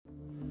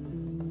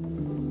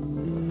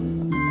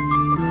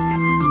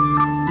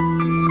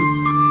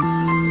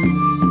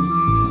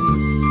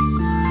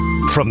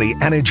From the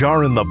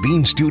Anajar and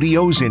Levine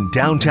Studios in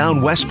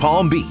downtown West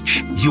Palm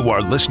Beach, you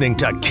are listening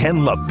to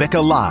Ken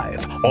LaVicka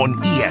Live on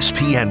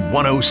ESPN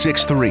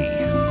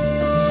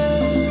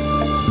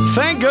 106.3.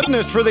 Thank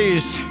goodness for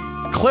these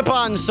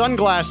clip-on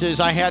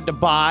sunglasses I had to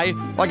buy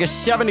like a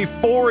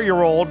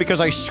 74-year-old because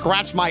I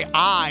scratched my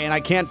eye and I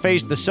can't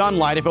face the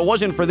sunlight. If it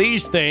wasn't for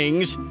these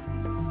things,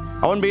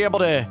 I wouldn't be able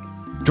to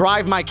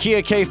drive my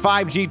Kia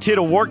K5 GT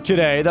to work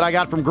today that I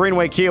got from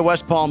Greenway Kia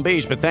West Palm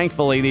Beach. But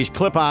thankfully, these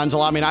clip-ons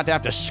allow me not to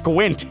have to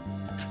squint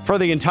for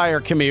the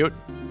entire commute.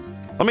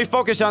 Let me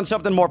focus on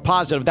something more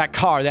positive. That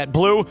car, that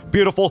blue,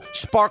 beautiful,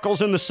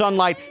 sparkles in the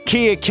sunlight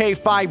Kia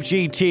K5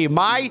 GT.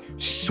 My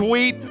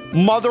sweet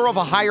mother of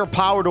a higher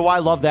power, do I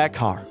love that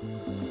car.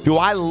 Do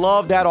I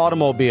love that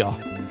automobile.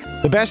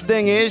 The best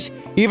thing is,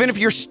 even if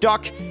you're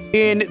stuck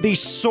in the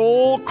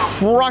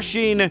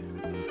soul-crushing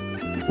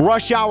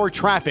rush hour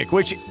traffic,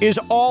 which is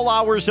all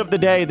hours of the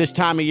day this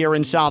time of year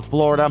in South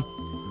Florida.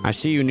 I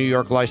see you New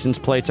York license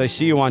plates. I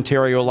see you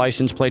Ontario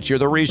license plates. You're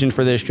the reason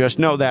for this. Just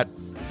know that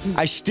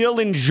I still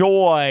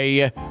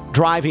enjoy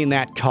driving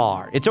that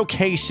car. It's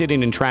okay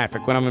sitting in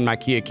traffic when I'm in my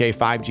Kia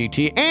K5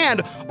 GT,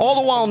 and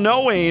all the while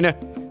knowing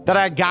that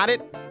I got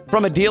it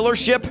from a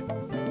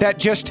dealership that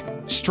just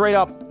straight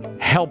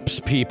up helps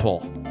people.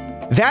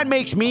 That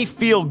makes me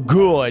feel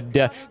good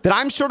that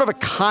I'm sort of a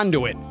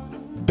conduit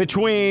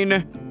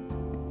between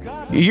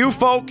you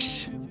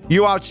folks,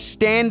 you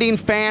outstanding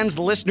fans,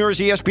 listeners,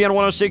 ESPN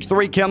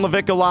 106.3, Ken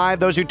LaVicka Live,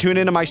 those who tune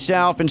into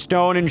myself and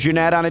Stone and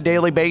Jeanette on a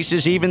daily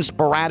basis, even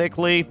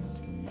sporadically,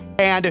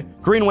 and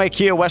Greenway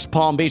Kia West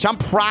Palm Beach. I'm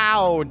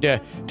proud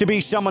to be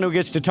someone who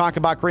gets to talk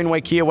about Greenway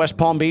Kia West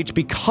Palm Beach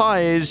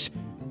because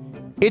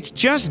it's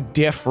just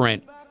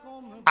different.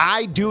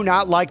 I do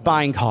not like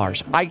buying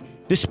cars. I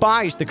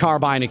despise the car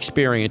buying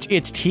experience.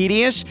 It's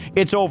tedious.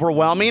 It's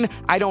overwhelming.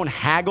 I don't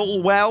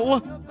haggle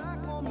well.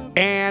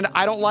 And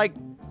I don't like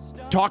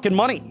talking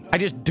money. I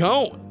just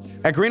don't.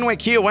 At Greenway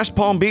Kia West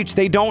Palm Beach,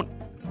 they don't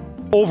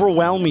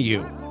overwhelm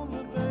you.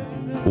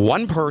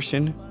 One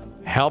person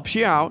helps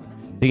you out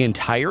the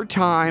entire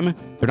time.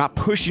 They're not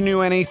pushing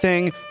you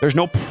anything. There's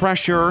no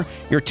pressure.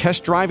 You're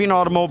test driving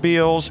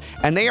automobiles,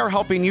 and they are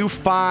helping you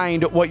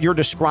find what you're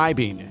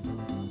describing.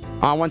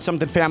 I want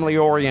something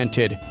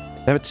family-oriented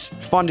that's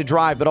fun to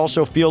drive, but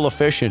also feel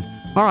efficient.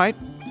 All right,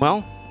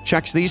 well,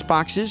 checks these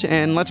boxes,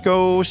 and let's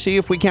go see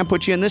if we can't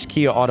put you in this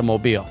Kia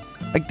automobile.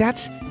 Like,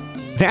 that's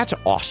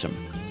awesome.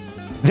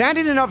 That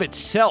in and of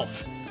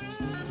itself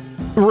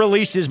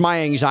releases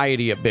my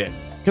anxiety a bit,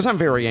 because I'm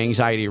very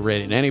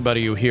anxiety-ridden.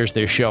 Anybody who hears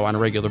this show on a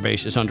regular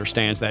basis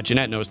understands that.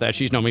 Jeanette knows that.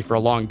 She's known me for a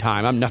long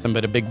time. I'm nothing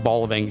but a big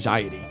ball of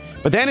anxiety.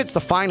 But then it's the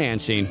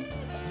financing.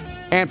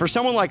 And for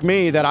someone like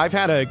me, that I've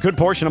had a good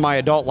portion of my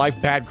adult life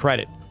bad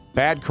credit.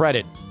 Bad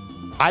credit.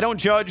 I don't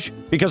judge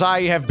because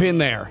I have been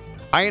there.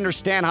 I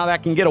understand how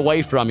that can get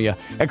away from you.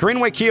 At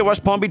Greenway Kia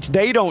West Palm Beach,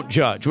 they don't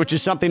judge, which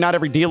is something not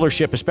every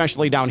dealership,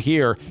 especially down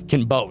here,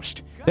 can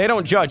boast. They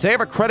don't judge. They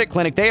have a credit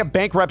clinic. They have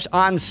bank reps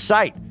on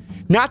site.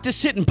 Not to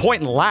sit and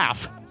point and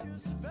laugh,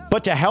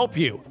 but to help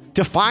you,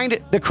 to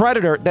find the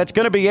creditor that's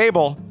going to be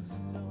able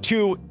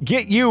to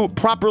get you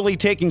properly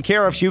taken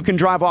care of so you can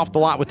drive off the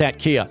lot with that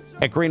Kia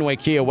at Greenway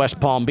Kia West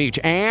Palm Beach,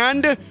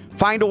 and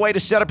find a way to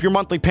set up your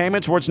monthly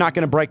payments where it's not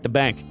going to break the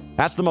bank.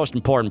 That's the most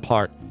important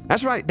part.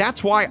 That's right.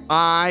 That's why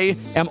I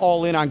am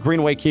all in on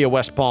Greenway Kia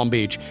West Palm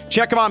Beach.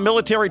 Check them out,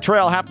 Military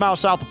Trail, half mile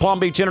south of Palm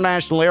Beach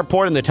International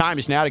Airport, and the time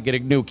is now to get a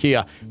new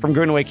Kia from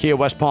Greenway Kia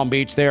West Palm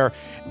Beach. Their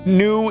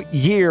New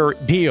Year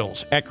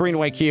deals at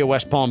Greenway Kia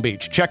West Palm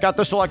Beach. Check out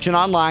the selection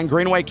online,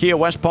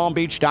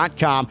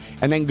 greenwaykiawestpalmbeach.com,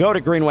 and then go to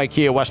Greenway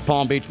Kia West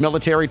Palm Beach,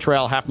 Military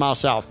Trail, half mile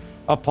south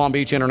of Palm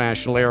Beach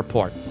International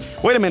Airport.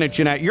 Wait a minute,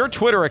 Jeanette. Your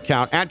Twitter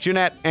account, at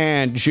Jeanette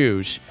and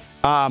Jews,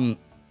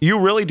 you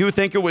really do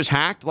think it was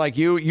hacked? Like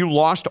you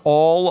lost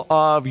all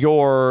of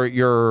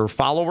your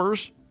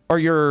followers or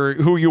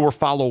who you were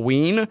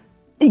following?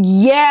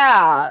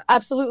 Yeah,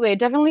 absolutely. I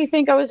definitely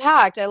think I was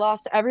hacked. I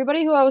lost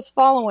everybody who I was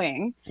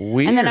following.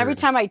 Weird. And then every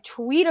time I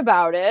tweet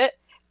about it,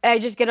 I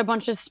just get a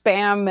bunch of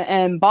spam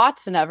and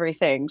bots and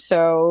everything.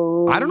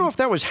 So I don't know if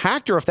that was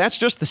hacked or if that's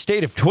just the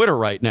state of Twitter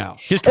right now.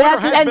 His Twitter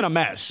has been a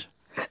mess.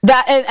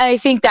 And I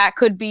think that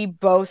could be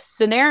both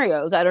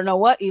scenarios. I don't know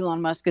what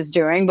Elon Musk is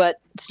doing, but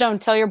Stone,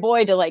 tell your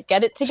boy to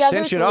get it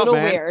together. Cinch it it's a up, little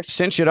man. weird.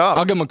 Cinch it up.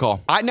 I'll give him a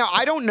call. I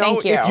don't know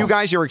if you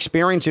guys are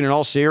experiencing, in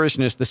all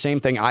seriousness, the same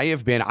thing I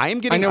have been. I am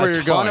getting a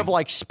ton of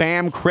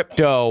spam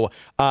crypto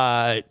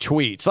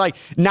tweets, like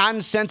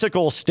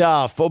nonsensical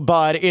stuff,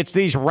 but it's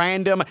these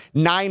random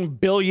 9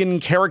 billion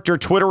character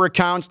Twitter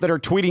accounts that are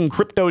tweeting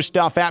crypto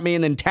stuff at me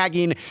and then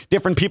tagging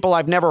different people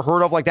I've never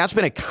heard of. Like, that's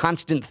been a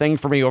constant thing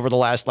for me over the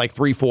last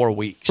 3-4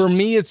 weeks. For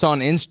me, it's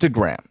on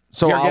Instagram.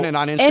 So you're getting it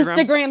on Instagram?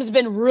 Instagram's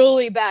been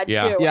really bad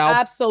too. Yeah,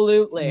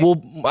 absolutely.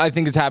 I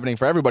think it's happening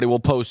for everybody. We'll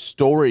post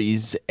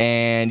stories,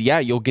 and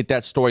you'll get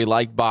that story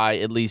liked by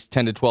at least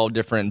 10 to 12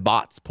 different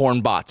bots,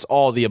 porn bots,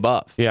 all the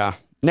above. Yeah.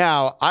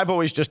 Now, I've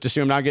always just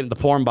assumed I get the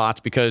porn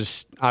bots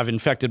because I've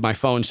infected my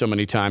phone so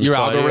many times. Your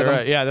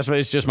algorithm? Yeah, that's what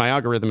it's just my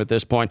algorithm at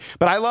this point.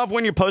 But I love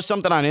when you post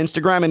something on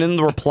Instagram and in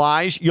the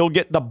replies, you'll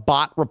get the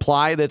bot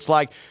reply that's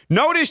like,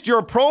 noticed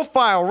your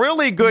profile,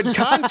 really good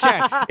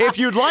content. If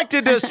you'd like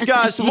to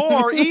discuss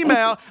more,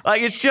 email.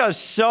 Like, it's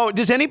just so...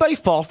 Does anybody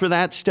fall for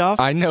that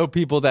stuff? I know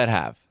people that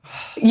have.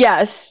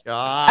 Yes,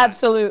 God.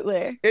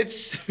 absolutely.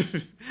 It's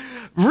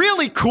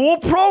really cool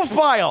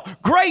profile.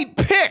 Great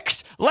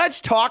pics.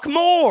 Let's talk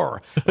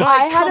more.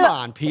 Like, come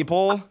on,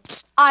 people.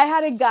 I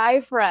had a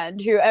guy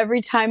friend who every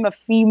time a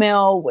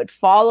female would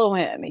follow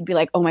him, he'd be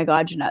like, "Oh my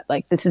God, Jeanette,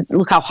 like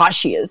look how hot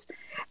she is."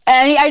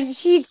 And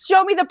he'd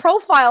show me the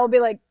profile and be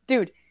like,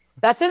 "Dude,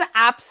 that's an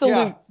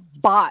absolute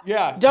bot.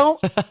 Yeah. Don't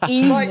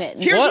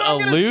even." Here's What what I'm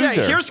a going to say.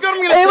 loser. Here's what I'm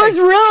going to say. It was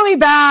really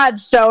bad,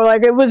 so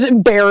like it was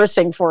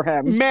embarrassing for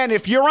him. Man,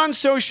 if you're on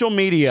social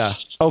media,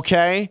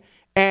 okay,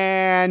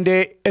 and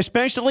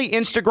especially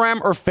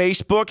Instagram or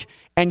Facebook,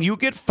 and you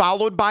get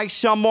followed by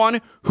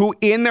someone who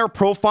in their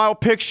profile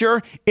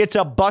picture, it's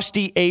a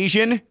busty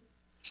Asian,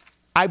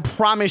 I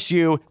promise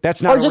you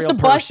that's not Or a just real a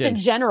bust person. in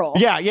general.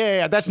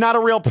 Yeah. That's not a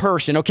real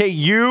person, okay?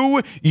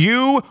 You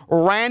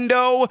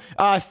rando,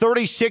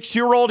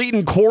 36-year-old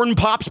eating corn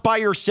pops by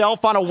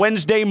yourself on a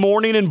Wednesday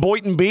morning in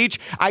Boynton Beach.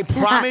 I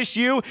promise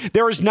you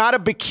there is not a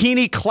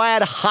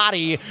bikini-clad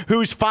hottie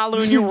who's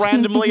following you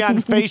randomly on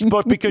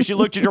Facebook because she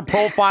looked at your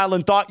profile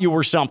and thought you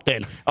were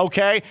something,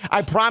 okay?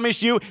 I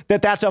promise you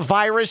that's a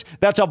virus,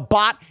 that's a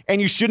bot, and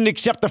you shouldn't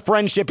accept the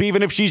friendship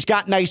even if she's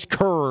got nice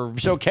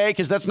curves, okay?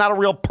 Because that's not a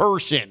real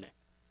person.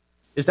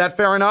 Is that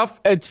fair enough?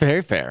 It's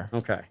very fair.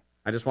 Okay.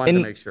 I just wanted to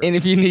make sure. And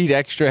if you need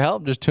extra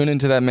help, just tune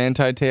into that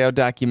Manti Te'o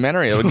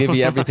documentary. It'll give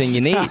you everything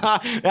you need.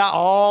 Yeah,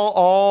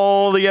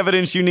 all the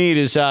evidence you need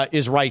is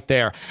right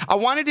there. I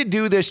wanted to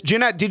do this.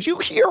 Jeanette, did you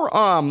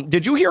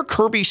hear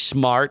Kirby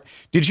Smart?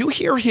 Did you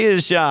hear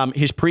his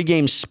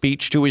pregame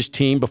speech to his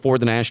team before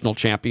the national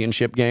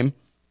championship game?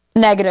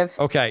 Negative.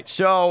 Okay,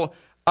 so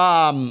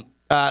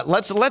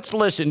let's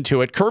listen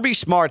to it. Kirby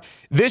Smart.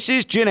 This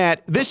is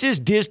Jeanette. This is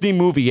Disney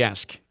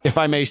movie-esque, if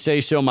I may say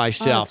so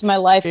myself. It's my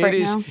life right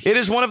now. now. It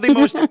is one of the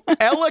most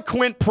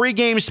eloquent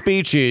pregame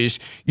speeches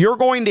you're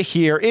going to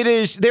hear.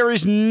 There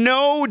is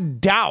no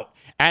doubt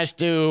as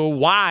to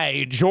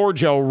why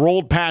Georgia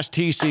rolled past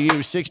TCU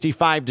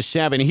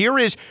 65-7. Here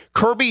is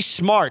Kirby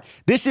Smart.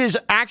 This is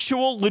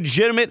actual,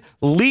 legitimate,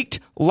 leaked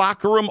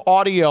locker room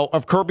audio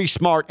of Kirby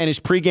Smart and his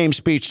pregame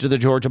speech to the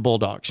Georgia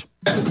Bulldogs.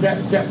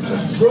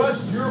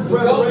 Trust your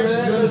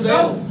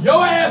preparation.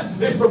 Your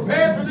ass is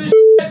prepared for this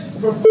shit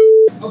for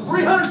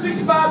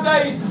 365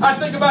 days. I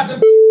think about the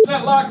in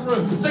that locker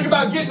room. Think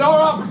about getting our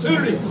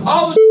opportunity.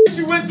 All the shit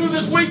you went through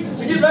this week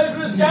to get ready for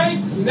this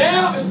game.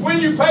 Now is when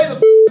you pay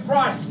the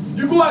price.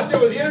 You go out there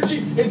with energy,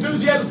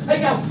 enthusiasm.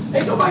 Hey, guys,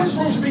 ain't nobody in this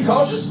room should be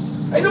cautious.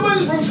 Ain't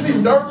nobody in this room should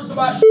be nervous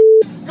about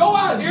shit. Go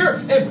out here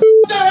and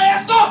their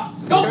ass up.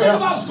 Don't think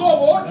about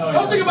scoreboard.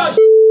 Don't think about shit.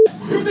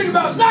 You think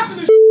about knocking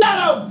the shit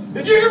out of them.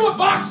 Did you hear what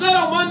Fox said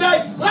on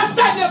Monday? When I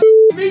sat in that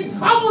meeting,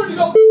 I wanted to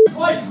go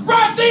play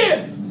right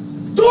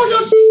then. Tore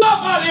your shit up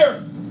out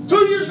here. 2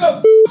 years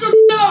ago, your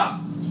shit up.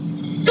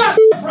 God,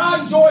 pride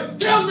and joy.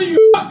 Tell me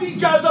you fuck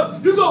these guys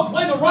up. You go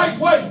play the right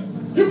way.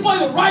 You play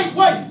the right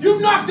way. You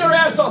knock their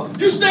ass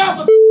off. You stay off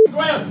the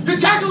ground. You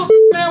tackle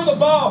the man with the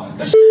ball.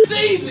 The shit's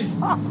easy.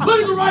 Look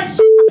at the right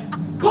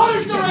shit.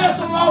 Punish their ass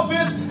on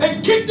offense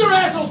and kick their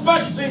ass on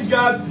special teams,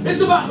 guys.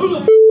 It's about who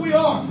the we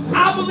are.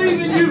 I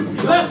believe in you.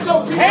 Let's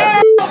go.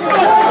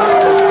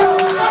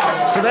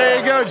 So there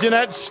you go,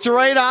 Jeanette.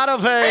 Straight out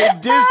of a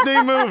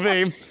Disney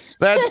movie.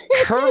 That's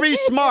Kirby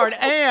Smart.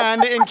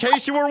 And in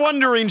case you were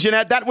wondering,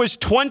 Jeanette, that was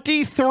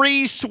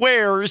 23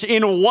 swears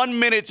in 1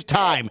 minute's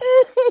time.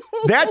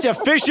 That's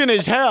efficient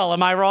as hell.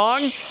 Am I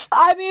wrong?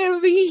 I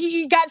mean,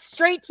 he got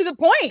straight to the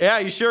point. Yeah,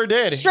 you sure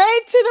did.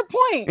 Straight to the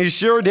point. You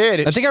sure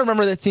did. I think I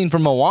remember that scene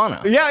from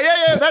Moana.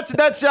 Yeah. That's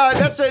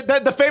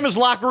the famous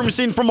locker room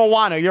scene from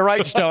Moana. You're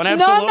right, Stone.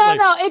 Absolutely.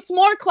 No. It's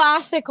more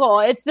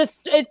classical.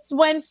 It's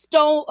when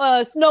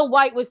Snow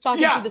White was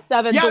talking to the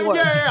seven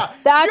dwarfs. Yeah.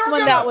 That's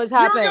when that was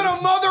happening. You're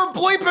gonna mother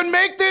bleep and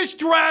make this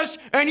dress,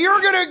 and you're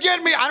gonna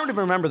get me. I don't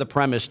even remember the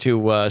premise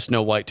to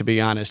Snow White, to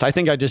be honest. I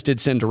think I just did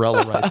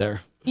Cinderella right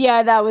there.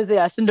 Yeah, that was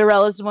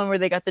Cinderella's the one where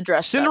they got the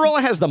dress. Cinderella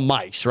done. has the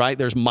mice, right?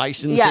 There's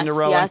mice in Yes,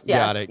 Cinderella. yes,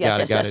 Got it.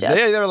 yes.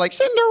 They're like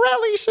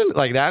Cinderella,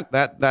 like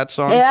that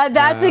song. Yeah,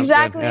 that's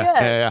exactly it.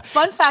 Yeah.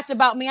 Fun fact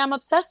about me: I'm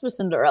obsessed with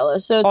Cinderella.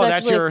 So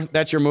it's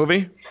that's your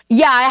movie.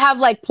 Yeah, I have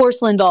like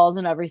porcelain dolls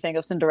and everything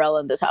of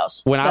Cinderella in this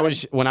house. When I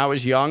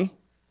was young,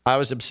 I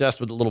was obsessed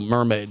with the Little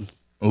Mermaid.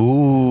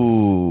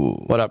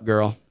 Ooh. What up,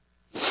 girl?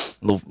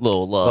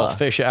 Little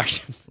fish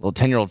action. little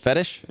 10-year-old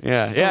fetish.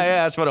 Yeah,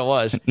 that's what it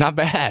was. Not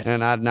bad.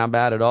 And not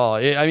bad at all.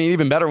 I mean,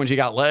 even better when she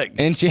got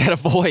legs. And she had a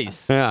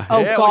voice. Yeah. Oh,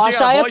 yeah, gosh, when she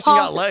got a voice and I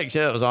got legs.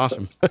 Yeah, it was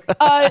awesome.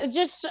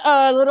 Just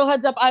a little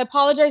heads up. I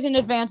apologize in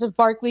advance if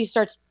Barkley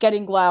starts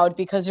getting loud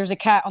because there's a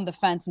cat on the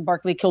fence and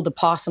Barkley killed a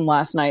possum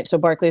last night. So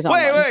Barkley's on.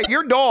 Wait,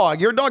 your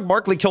dog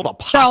Barkley killed a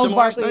possum Charles last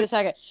Barkley night? the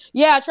second.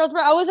 Yeah, Charles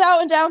Barkley. I was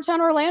out in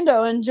downtown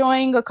Orlando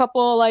enjoying a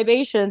couple of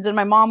libations, and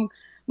my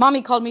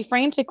mommy called me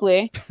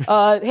frantically.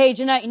 Hey,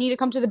 Jeanette, you need to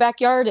come to the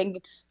backyard and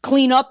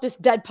clean up this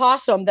dead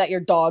possum that your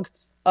dog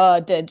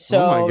did. So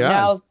Oh my God.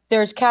 now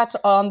there's cats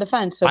on the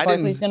fence. So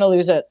Barkley's going to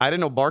lose it. I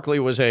didn't know Barkley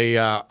was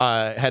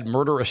had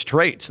murderous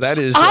traits. That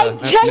is. I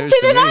that's news to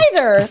didn't me.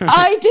 either.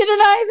 I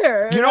didn't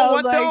either. You And know I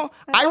was what though?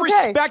 I okay.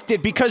 respect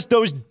it because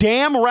those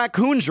damn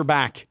raccoons are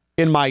back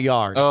in my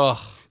yard. Ugh.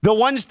 The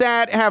ones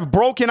that have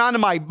broken onto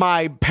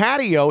my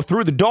patio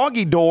through the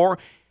doggy door.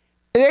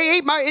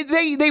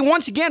 They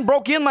once again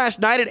broke in last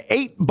night and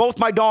ate both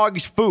my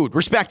dog's food,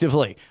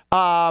 respectively. They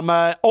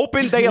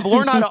have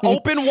learned how to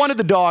open one of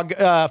the dog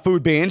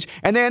food bins,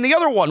 and then the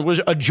other one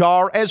was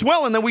ajar as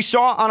well. And then we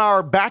saw on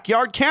our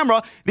backyard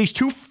camera these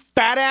two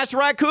fat-ass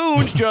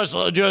raccoons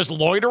just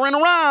loitering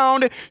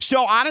around.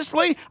 So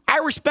honestly, I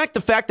respect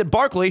the fact that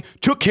Barkley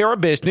took care of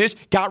business,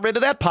 got rid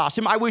of that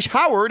possum. I wish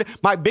Howard,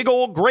 my big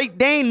old Great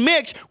Dane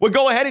mix, would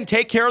go ahead and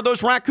take care of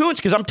those raccoons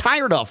because I'm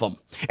tired of them.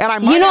 And I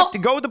might have to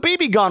go the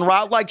BB gun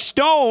route like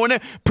Stone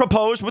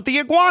proposed with the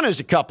iguanas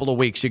a couple of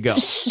weeks ago.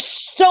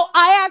 So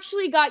I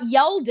actually got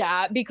yelled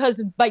at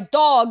because my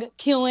dog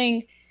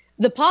killing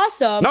the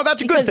possum. No,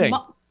 that's a good thing.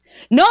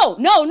 No.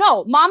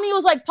 Mommy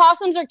was like,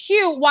 possums are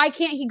cute. Why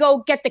can't he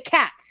go get the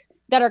cats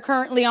that are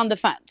currently on the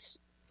fence?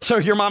 So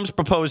your mom's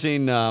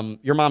proposing murder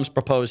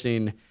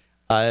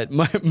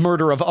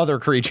of other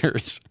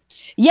creatures.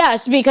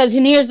 Yes, because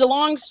and here's the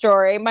long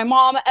story. My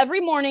mom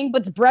every morning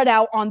puts bread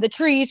out on the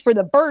trees for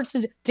the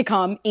birds to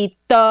come eat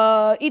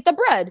the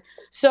bread.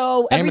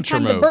 So every Amateur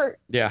time move.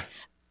 Yeah.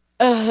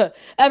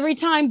 Every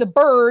time the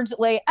birds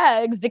lay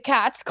eggs, the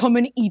cats come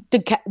and eat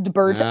the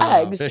birds'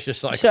 eggs. Vicious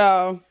cycle.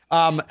 So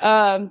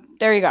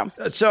there you go.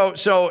 So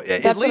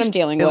That's what I'm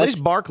dealing with. At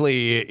least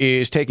Barkley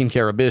is taking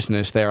care of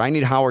business there. I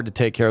need Howard to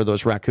take care of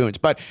those raccoons.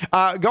 But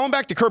going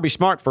back to Kirby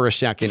Smart for a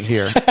second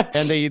here,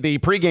 and the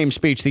pregame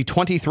speech, the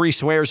 23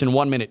 swears in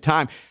 1 minute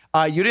time.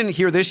 You didn't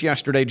hear this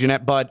yesterday,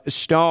 Jeanette, but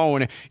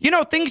Stone,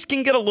 things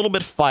can get a little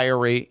bit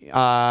fiery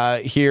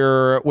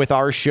here with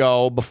our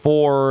show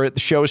before the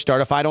show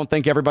starts. If I don't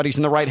think everybody's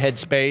in the right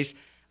headspace,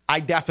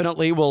 I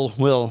definitely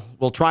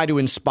will try to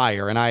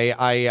inspire, and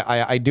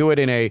I do it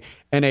in a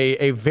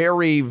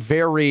very,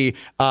 very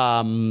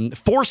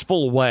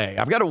forceful way.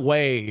 I've got a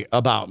way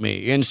about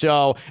me, and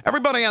so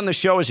everybody on the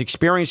show has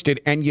experienced it.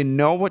 And you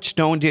know what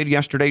Stone did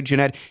yesterday,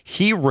 Jeanette?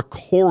 He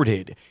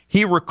recorded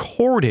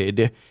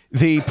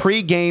the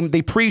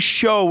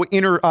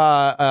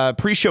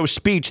pre-show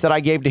speech that I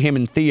gave to him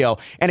and Theo,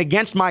 and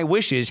against my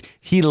wishes,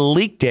 he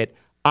leaked it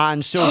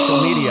on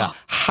social media.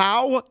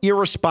 How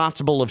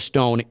irresponsible of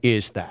Stone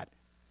is that?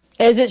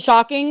 Is it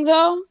shocking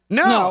though?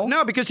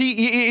 No, because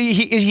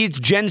he's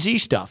Gen Z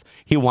stuff.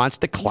 He wants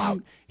the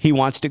clout. He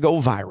wants to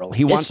go viral.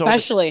 He wants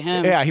especially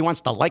him. Yeah, he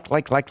wants the like.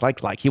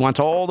 He wants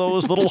all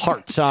those little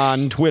hearts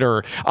on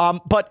Twitter.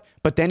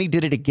 But then he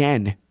did it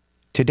again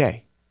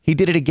today.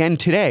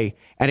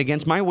 And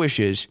against my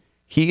wishes,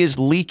 he is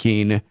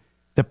leaking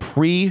the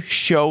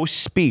pre-show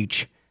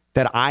speech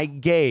that I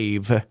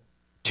gave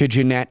to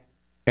Jeanette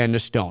and to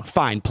Stone.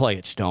 Fine, play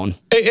it, Stone.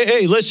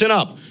 Hey, listen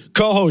up.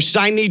 Co-hosts,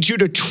 I need you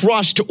to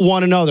trust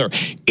one another.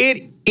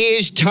 It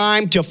is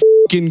time to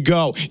fucking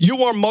go.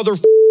 You are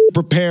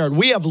prepared.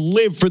 We have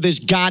lived for this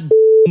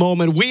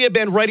moment. We have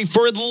been ready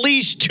for at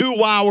least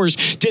 2 hours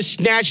to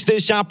snatch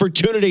this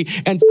opportunity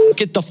and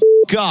get the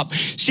up.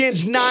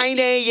 Since 9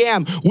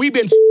 a.m., we've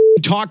been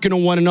talking to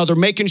one another,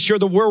 making sure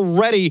that we're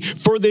ready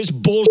for this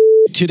bullshit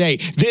today.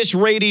 This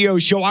radio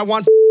show, I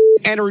want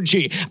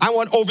energy. I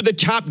want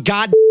over-the-top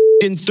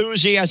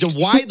enthusiasm.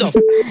 Why the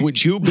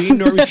would you be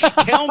nervous?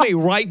 Tell me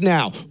right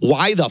now,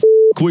 why the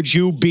would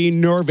you be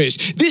nervous?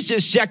 This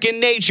is second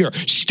nature.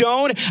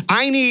 Stone,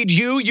 I need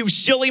you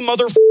silly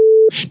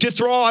to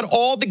throw out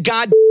all the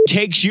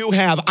takes you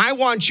have. I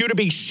want you to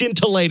be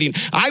scintillating.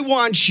 I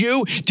want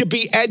you to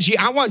be edgy.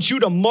 I want you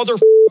to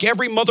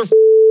every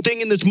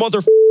thing in this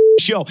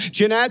show.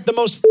 Jeanette, the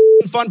most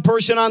fun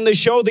person on the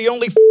show, the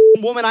only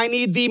woman. I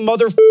need the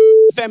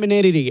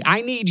femininity.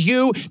 I need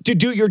you to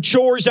do your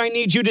chores. I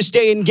need you to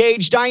stay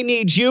engaged. I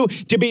need you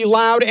to be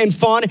loud and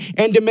fun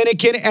and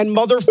Dominican and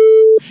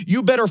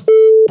you better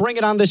bring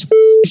it on this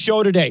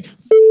show today.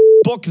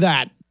 Book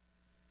that.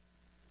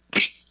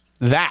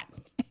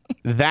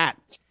 That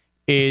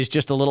is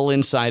just a little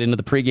insight into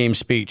the pregame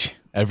speech.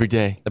 Every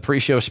day. The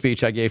pre-show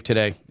speech I gave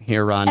today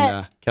here on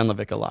Ken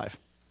LaVicka Live.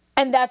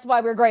 And that's why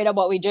we're great at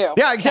what we do.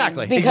 Yeah,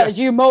 exactly. Because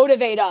you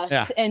motivate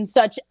us in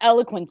such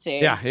eloquency.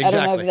 Yeah, exactly. I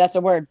don't know if that's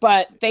a word,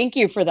 but thank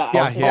you for that.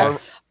 Yeah.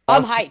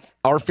 I'm hype.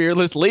 Our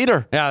fearless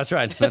leader. Yeah, that's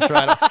right. That's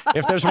right.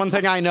 If there's one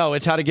thing I know,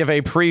 it's how to give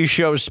a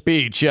pre-show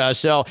speech.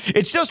 So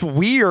it's just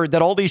weird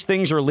that all these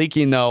things are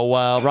leaking, though,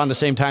 around the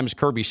same time as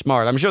Kirby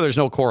Smart. I'm sure there's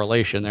no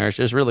correlation there. It's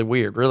just really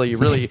weird. Really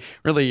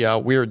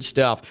weird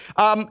stuff.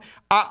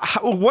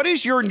 What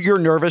is your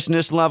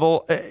nervousness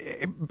level?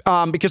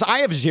 Because I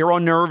have zero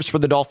nerves for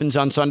the Dolphins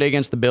on Sunday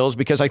against the Bills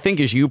because I think,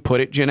 as you put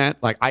it, Jeanette,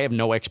 like I have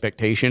no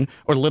expectation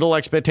or little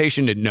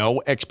expectation to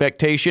no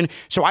expectation.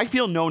 So I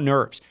feel no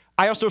nerves.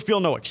 I also feel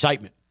no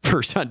excitement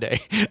for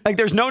Sunday. Like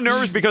there's no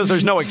nerves because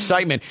there's no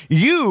excitement.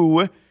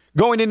 You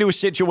going into a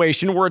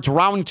situation where it's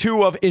round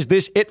 2 of, is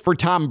this it for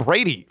Tom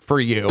Brady for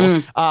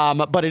you?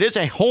 But it is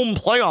a home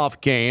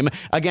playoff game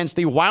against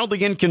the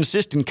wildly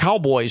inconsistent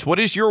Cowboys. What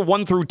is your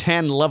 1 through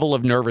 10 level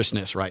of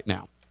nervousness right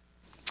now?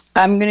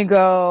 I'm going to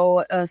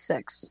go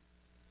 6.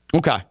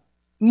 Okay.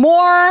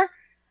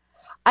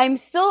 I'm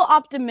still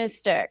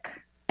optimistic,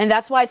 and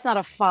that's why it's not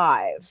a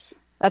 5.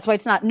 That's why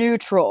it's not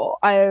neutral.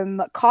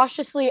 I'm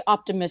cautiously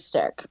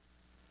optimistic.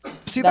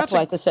 See, that's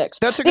why it's a 6.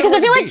 That's a because good I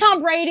feel way like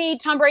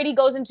to Tom Brady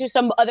goes into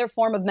some other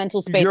form of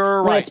mental space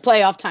You're when right. it's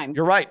playoff time.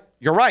 You're right.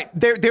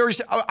 There's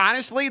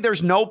honestly,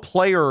 there's no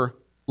player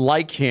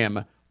like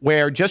him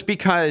where just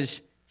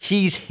because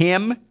he's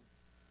him,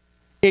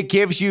 it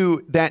gives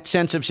you that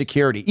sense of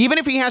security. Even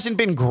if he hasn't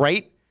been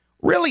great,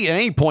 really at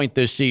any point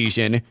this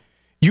season,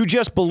 you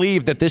just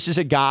believe that this is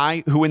a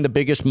guy who in the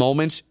biggest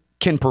moments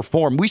can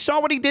perform. We saw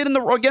what he did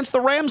against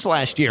the Rams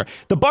last year.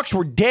 The Bucs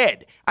were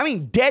dead. I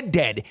mean,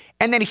 dead.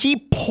 And then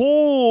he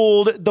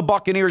pulled the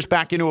Buccaneers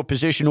back into a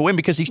position to win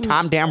because he's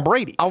Tom Damn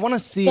Brady. I want to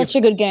see Such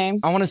a good game.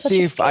 I want to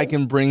see if I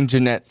can bring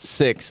Jeanette's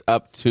 6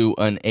 up to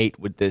an 8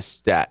 with this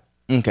stat.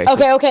 Okay.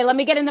 Okay. Let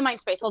me get in the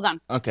mind space. Hold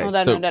on. Okay, Hold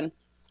on.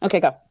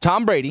 Okay, go.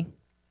 Tom Brady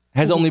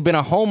has only been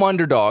a home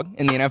underdog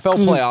in the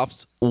NFL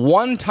playoffs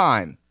one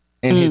time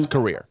in his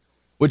career,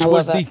 which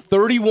was the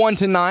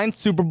 31-9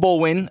 Super Bowl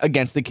win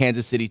against the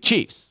Kansas City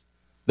Chiefs.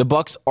 The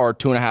Bucs are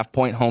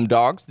 2.5-point home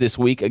dogs this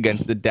week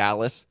against the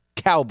Dallas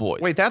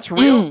Cowboys. Wait, that's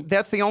real?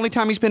 That's the only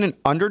time he's been an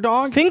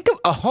underdog? Think of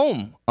a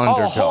home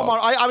underdog. Oh, home.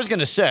 I was going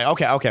to say.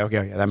 Okay.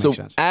 That makes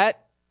sense.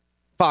 At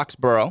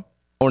Foxborough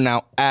or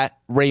now at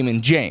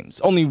Raymond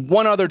James. Only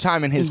one other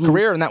time in his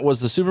career, and that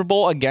was the Super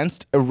Bowl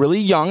against a really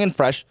young and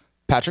fresh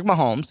Patrick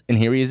Mahomes, and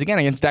here he is again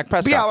against Dak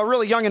Prescott. Yeah, a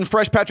really young and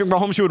fresh Patrick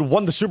Mahomes who had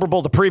won the Super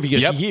Bowl the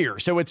previous year.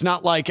 So it's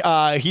not like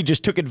he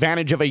just took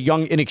advantage of a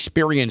young,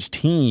 inexperienced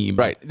team.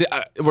 Right.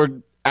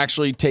 We're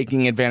actually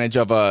taking advantage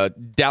of a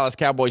Dallas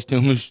Cowboys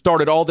team who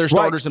started all their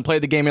starters and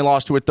played the game and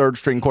lost to a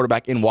third-string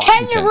quarterback in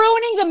Washington. Ken, you're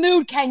ruining the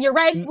mood, Ken. You're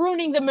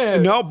ruining the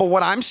mood. No, but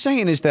what I'm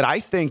saying is that I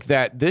think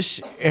that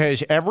this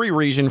has every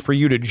reason for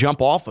you to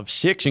jump off of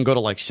 6 and go to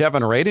like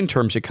 7 or 8 in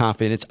terms of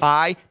confidence.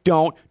 I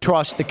don't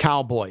trust the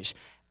Cowboys.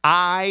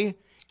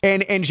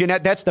 And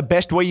Jeanette, that's the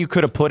best way you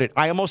could have put it.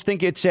 I almost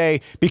think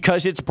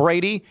because it's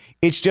Brady,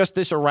 it's just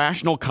this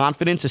irrational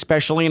confidence,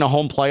 especially in a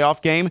home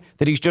playoff game,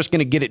 that he's just going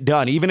to get it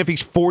done. Even if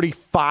he's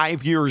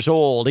 45 years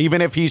old,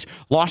 even if he's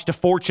lost a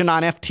fortune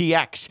on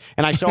FTX.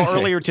 And I saw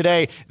earlier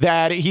today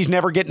that he's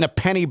never getting a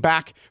penny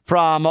back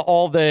from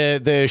all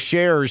the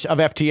shares of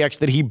FTX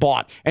that he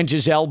bought and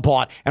Giselle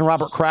bought and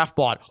Robert Kraft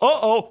bought.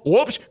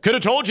 Whoops, could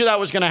have told you that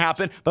was going to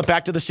happen. But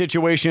back to the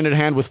situation at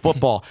hand with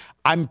football.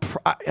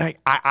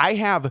 I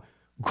have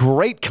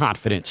great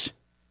confidence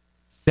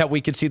that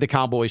we could see the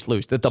Cowboys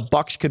lose, that the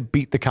Bucs could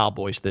beat the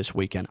Cowboys this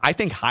weekend. I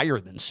think higher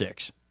than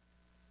 6.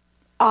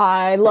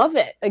 I love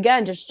it.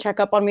 Again, just check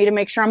up on me to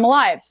make sure I'm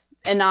alive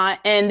and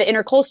not in the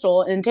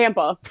Intercoastal in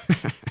Tampa.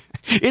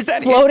 Is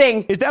that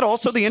floating? Is that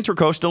also the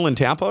Intercoastal in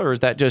Tampa, or is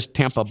that just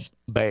Tampa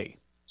Bay?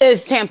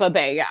 It's Tampa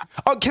Bay, yeah.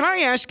 Oh, can I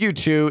ask you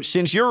too,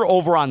 since you're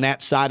over on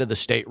that side of the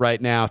state right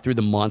now through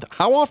the month,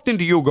 how often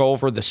do you go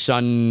over the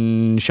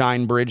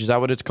Sunshine Bridge? Is that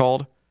what it's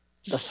called?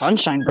 The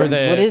Sunshine Bridge.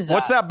 What is that?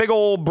 What's that big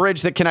old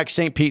bridge that connects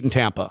St. Pete and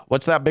Tampa?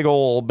 What's that big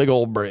old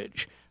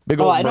bridge? I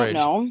don't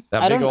know.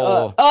 That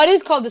it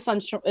is called the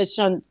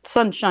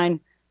Sunshine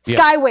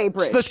Skyway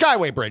Bridge. The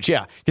Skyway Bridge,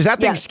 yeah. Because that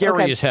thing's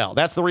scary as hell.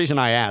 That's the reason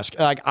I ask.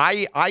 Like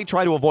I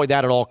try to avoid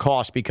that at all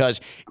costs because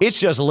it's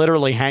just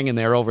literally hanging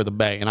there over the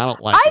bay, and I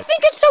don't like it. I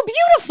think it's so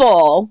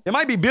beautiful. It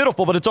might be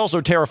beautiful, but it's also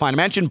terrifying.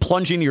 Imagine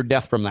plunging to your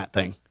death from that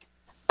thing.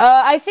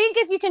 I think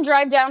if you can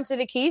drive down to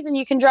the Keys and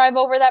you can drive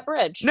over that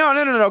bridge. No.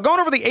 Going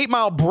over the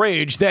 8-mile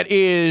bridge that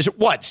is,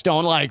 what,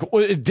 Stone, like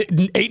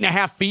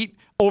 8.5 feet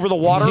over the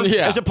water?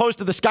 Yeah. As opposed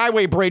to the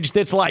Skyway Bridge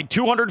that's like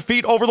 200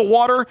 feet over the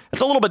water?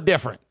 It's a little bit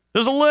different.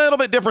 There's a little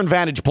bit different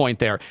vantage point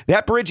there.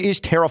 That bridge is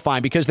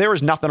terrifying because there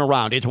is nothing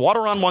around. It's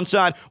water on one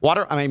side.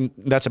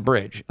 That's a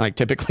bridge, like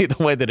typically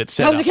the way that it's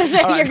set up. I was going to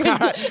say, you're going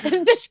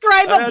to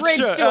describe a bridge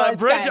to us.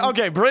 Bridge,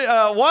 okay,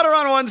 water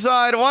on one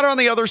side, water on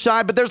the other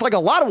side, but there's like a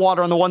lot of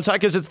water on the one side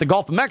because it's the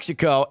Gulf of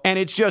Mexico, and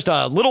it's just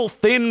a little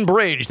thin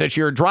bridge that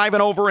you're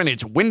driving over, and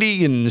it's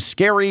windy and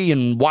scary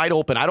and wide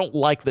open. I don't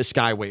like the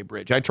Skyway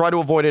Bridge. I try to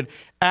avoid it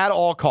at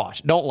all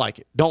costs. Don't like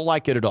it. Don't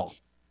like it at all.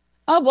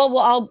 Oh,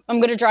 well, I'm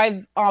going to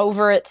drive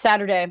over it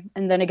Saturday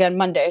and then again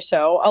Monday,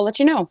 so I'll let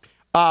you know.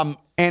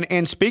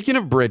 And speaking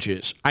of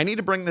bridges, I need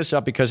to bring this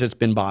up because it's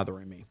been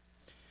bothering me.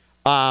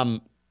 I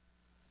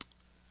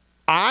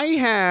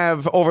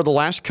have, over the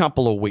last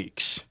couple of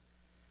weeks,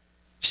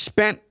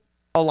 spent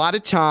a lot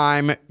of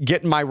time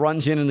getting my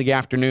runs in the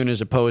afternoon as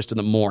opposed to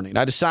the morning.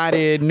 I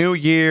decided new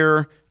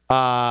year,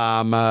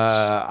 I'm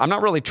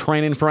not really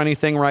training for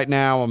anything right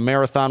now. I'm a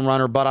marathon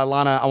runner, but I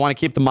want to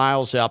keep the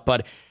miles up.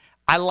 But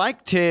I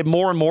like to,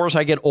 more and more as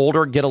I get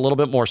older, get a little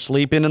bit more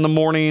sleep in the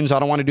mornings. I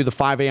don't want to do the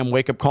 5 a.m.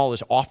 wake-up call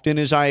as often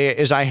as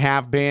I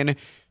have been.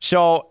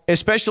 So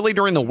especially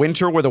during the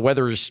winter where the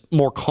weather is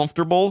more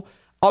comfortable,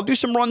 I'll do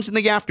some runs in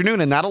the afternoon,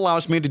 and that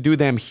allows me to do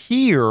them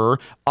here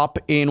up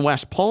in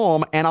West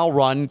Palm, and I'll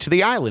run to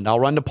the island. I'll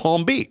run to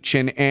Palm Beach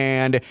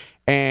and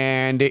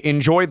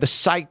enjoy the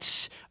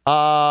sights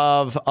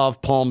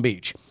of Palm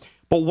Beach.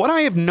 But what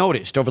I have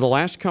noticed over the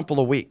last couple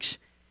of weeks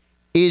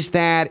is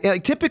that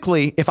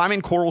typically if I'm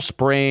in Coral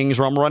Springs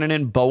or I'm running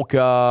in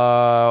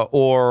Boca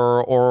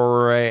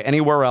or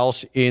anywhere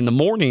else in the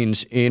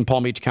mornings in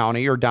Palm Beach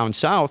County or down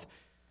south,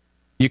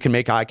 you can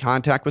make eye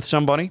contact with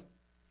somebody.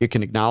 You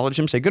can acknowledge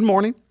them, say good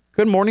morning,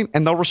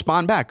 and they'll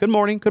respond back. Good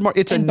morning, good morning.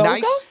 It's a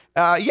nice,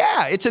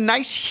 it's a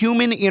nice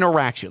human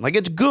interaction. Like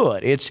it's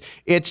good. It's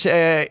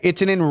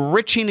an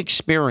enriching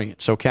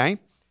experience. Okay,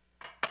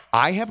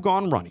 I have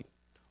gone running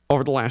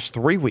over the last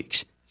 3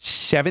 weeks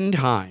 7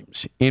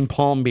 times in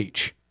Palm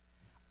Beach.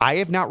 I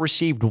have not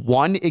received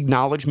one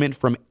acknowledgement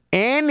from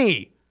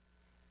any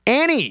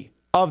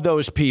of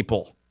those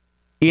people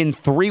in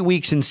 3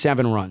 weeks and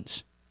 7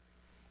 runs.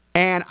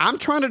 And I'm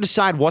trying to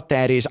decide what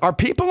that is. Are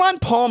people on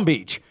Palm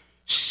Beach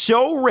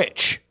so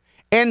rich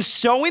and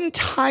so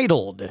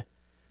entitled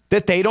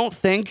that they don't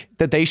think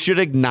that they should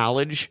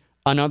acknowledge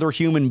another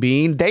human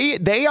being?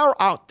 They are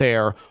out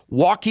there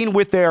walking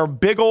with their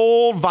big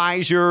old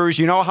visors.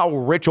 You know how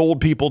rich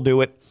old people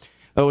do it?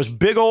 Those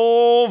big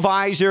old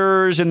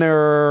visors and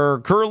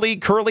their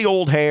curly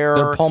old hair.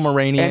 They're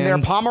Pomeranians. And they're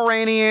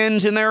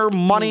Pomeranians and their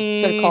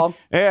money. Good call.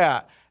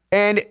 Yeah.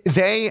 And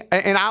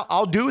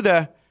I'll do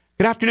the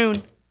good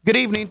afternoon, good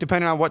evening,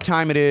 depending on what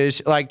time it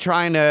is, like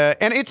trying to,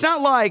 and it's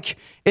not like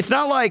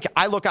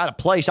I look out of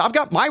place. I've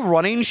got my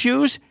running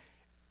shoes.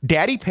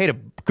 Daddy paid a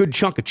good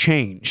chunk of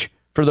change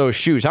for those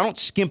shoes. I don't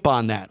skimp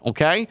on that,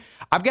 okay?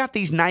 I've got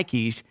these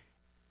Nikes,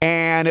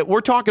 and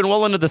we're talking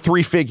well into the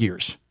 3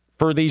 figures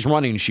for these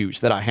running shoes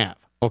that I have,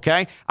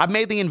 okay? I've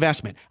made the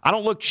investment. I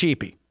don't look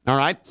cheapy, all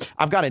right?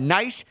 I've got a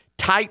nice,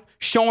 tight,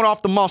 showing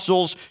off the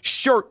muscles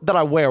shirt that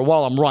I wear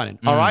while I'm running,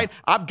 all right?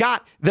 I've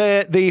got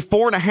the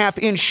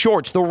 4.5-inch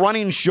shorts, the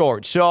running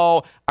shorts.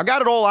 So I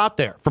got it all out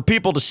there for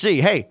people to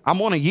see. Hey, I'm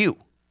one of you,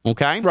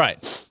 okay?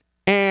 Right.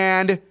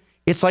 And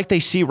it's like they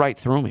see right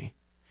through me.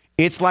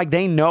 It's like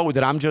they know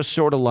that I'm just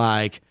sort of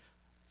like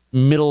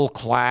middle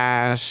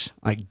class,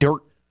 like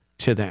dirt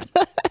to them.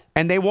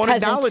 And they won't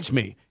acknowledge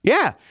me.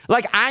 Yeah,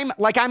 like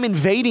I'm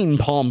invading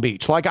Palm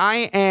Beach, like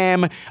I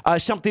am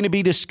something to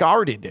be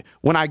discarded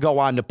when I go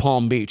on to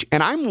Palm Beach.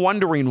 And I'm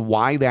wondering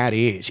why that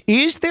is.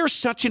 Is there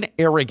such an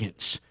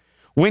arrogance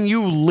when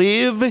you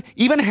live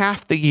even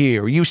half the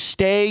year, you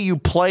stay, you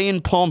play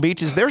in Palm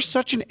Beach? Is there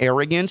such an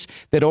arrogance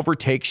that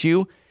overtakes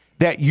you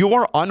that you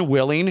are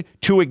unwilling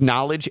to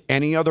acknowledge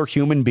any other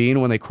human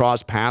being when they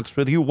cross paths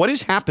with you? What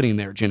is happening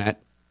there,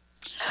 Jeanette?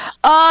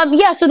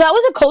 Yeah, so that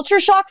was a culture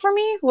shock for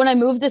me when I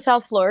moved to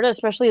South Florida,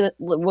 especially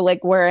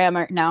like where I am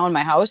right now in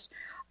my house.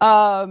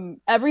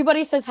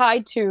 Everybody says hi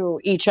to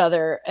each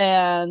other,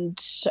 and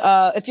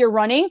if you're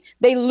running,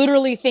 they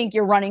literally think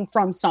you're running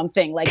from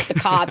something, like the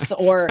cops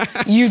or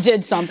you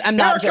did something. I'm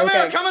not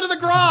joking. Come into the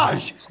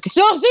garage.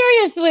 So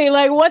seriously,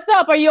 like, what's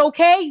up? Are you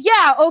okay?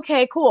 Yeah,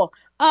 okay, cool.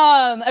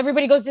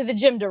 Everybody goes to the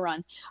gym to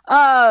run.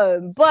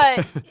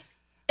 But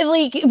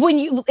like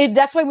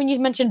that's why when you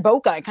mentioned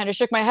Boca, I kind of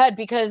shook my head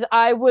because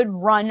I would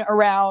run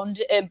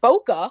around in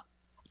Boca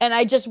and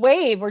I just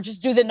wave or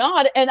just do the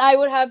nod and I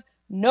would have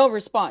no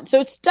response. So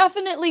it's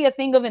definitely a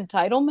thing of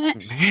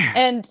entitlement.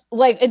 And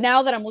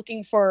now that I'm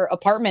looking for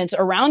apartments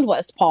around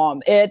West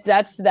Palm,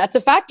 that's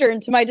a factor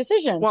into my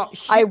decision. Well,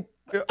 I'm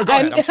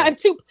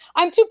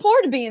too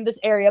poor to be in this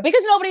area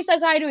because nobody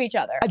says hi to each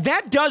other.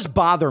 That does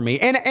bother me.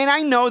 And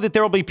I know that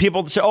there will be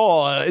people that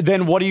say,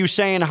 then what are you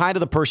saying hi to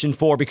the person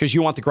for? Because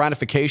you want the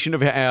gratification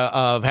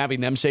of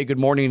having them say good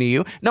morning to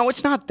you. No,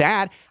 it's not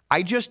that.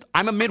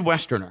 I'm a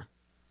Midwesterner,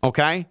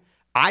 okay?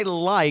 I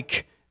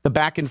like the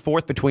back and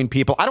forth between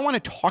people. I don't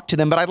want to talk to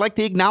them, but I like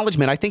the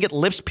acknowledgement. I think it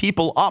lifts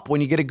people up when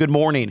you get a good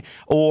morning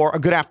or a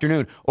good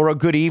afternoon or a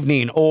good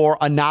evening or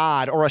a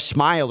nod or a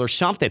smile or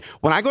something.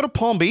 When I go to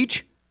Palm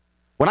Beach,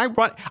 when I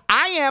run,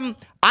 I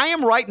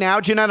am right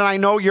now, Jeanette, and I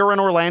know you're in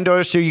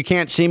Orlando, so you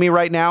can't see me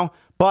right now,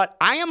 but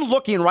I am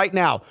looking right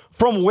now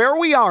from where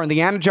we are in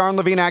the Anna Jar and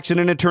Levine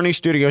Accident Attorney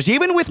Studios,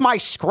 even with my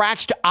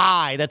scratched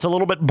eye that's a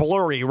little bit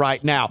blurry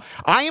right now,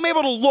 I am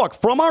able to look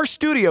from our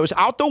studios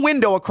out the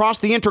window across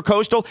the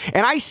Intercoastal,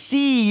 and I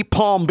see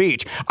Palm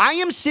Beach. I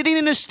am sitting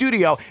in a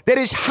studio that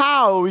is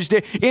housed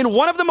in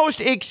one of the most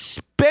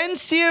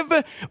expensive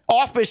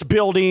office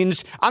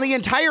buildings on the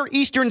entire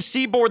eastern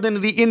seaboard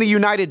in the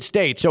United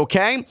States,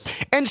 okay?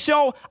 And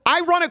so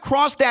I run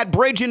across that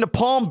bridge into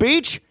Palm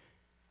Beach,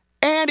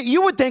 and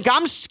you would think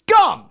I'm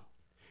scum.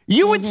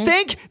 You would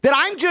think that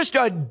I'm just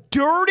a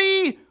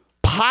dirty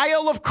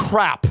pile of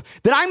crap,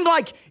 that I'm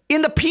like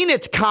in the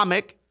Peanuts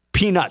comic,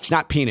 Peanuts,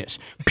 not penis,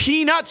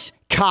 Peanuts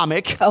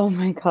comic. Oh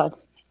my God.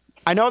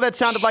 I know that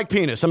sounded like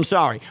penis. I'm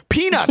sorry.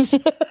 Peanuts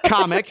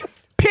comic,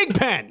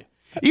 Pigpen.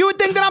 You would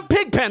think that I'm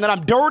Pigpen, that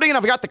I'm dirty and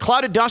I've got the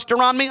cloud of dust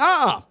around me.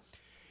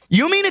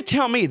 You mean to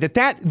tell me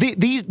that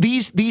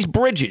these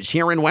bridges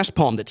here in West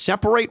Palm that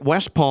separate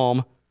West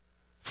Palm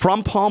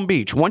from Palm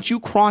Beach, once you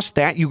cross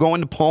that, you go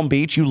into Palm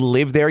Beach, you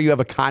live there, you have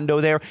a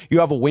condo there, you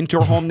have a winter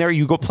home there,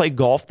 you go play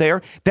golf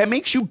there, that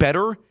makes you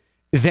better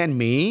than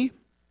me?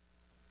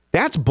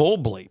 That's bull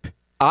bleep.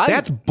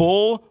 That's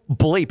bull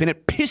bleep, and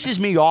it pisses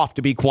me off,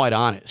 to be quite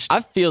honest. I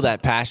feel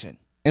that passion.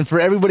 And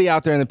for everybody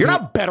out there in the You're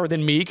not better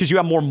than me because you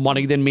have more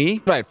money than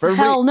me. Right. For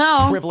everybody, Hell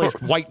no.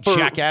 Privileged white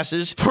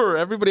jackasses. For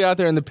everybody out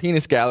there in the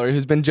penis gallery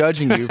who's been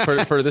judging you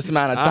for this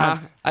amount of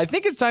time, I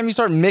think it's time you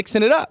start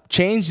mixing it up.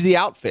 Change the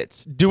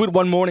outfits. Do it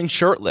one morning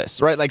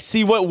shirtless, right? Like,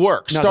 see what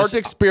works. Start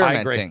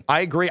experimenting.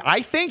 I agree.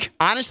 I think,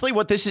 honestly,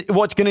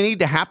 what's going to need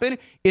to happen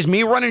is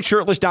me running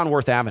shirtless down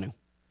Worth Avenue.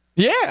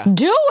 Yeah.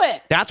 Do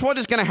it. That's what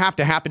is going to have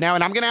to happen now,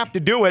 and I'm going to have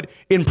to do it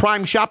in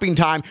prime shopping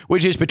time,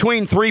 which is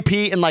between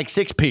 3p and like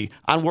 6p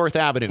on Worth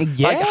Avenue.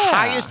 Yeah. Like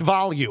highest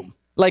volume.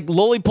 Like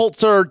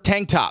Lilliputzer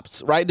tank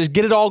tops, right? Just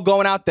get it all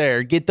going out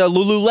there. Get the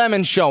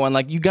Lululemon showing.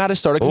 Like, you got to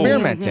start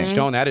experimenting.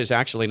 Stone, that is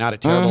actually not a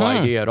terrible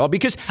idea at all.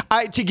 Because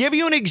to give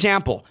you an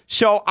example,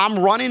 so I'm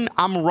running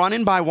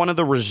by one of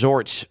the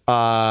resorts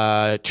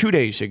 2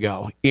 days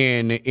ago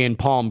in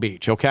Palm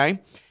Beach, okay?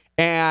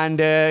 And,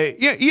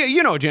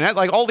 you know, Jeanette,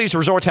 like all these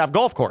resorts have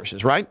golf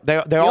courses, right?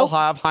 They all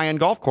have high-end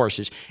golf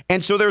courses.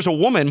 And so there's a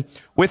woman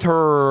with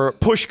her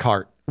push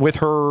cart with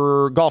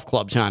her golf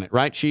clubs on it,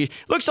 right? She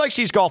looks like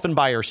she's golfing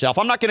by herself.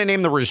 I'm not going to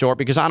name the resort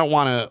because I don't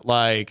want to,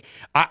 like,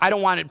 I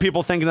don't want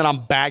people thinking that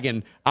I'm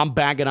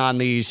bagging on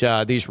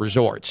these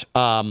resorts.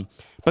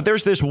 But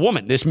there's this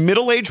woman, this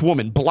middle-aged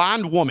woman,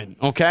 blonde woman,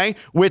 okay,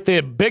 with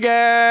the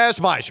big-ass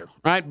visor,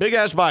 right?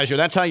 Big-ass visor.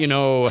 That's how you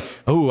know,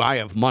 I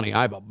have money.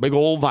 I have a big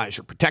old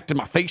visor protecting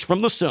my face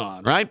from the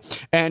sun, right?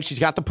 And she's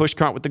got the push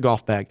cart with the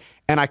golf bag.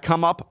 And I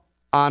come up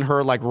on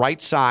her, like,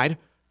 right side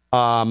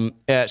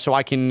so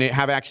I can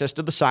have access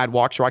to the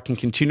sidewalk so I can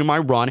continue my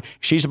run.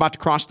 She's about to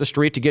cross the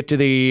street to get to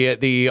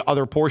the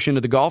other portion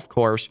of the golf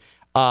course.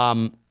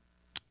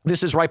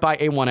 This is right by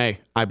A1A,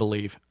 I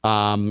believe,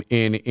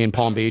 in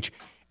Palm Beach.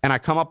 And I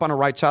come up on her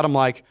right side. I'm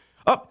like,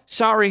 oh,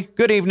 sorry,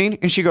 good evening.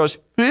 And she goes,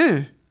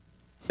 Like,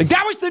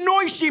 that was the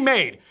noise she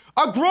made.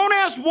 A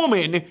grown-ass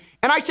woman.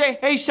 And I say,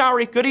 hey,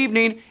 sorry, good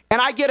evening. And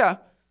I get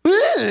a,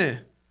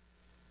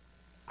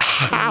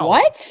 How?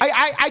 What?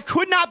 I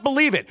could not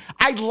believe it.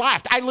 I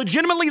laughed. I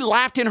legitimately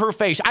laughed in her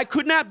face. I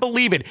could not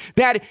believe it.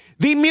 That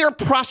the mere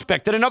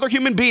prospect that another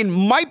human being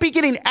might be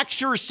getting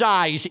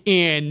exercise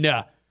in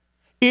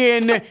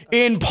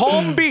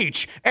Palm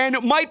Beach and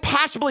might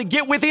possibly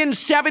get within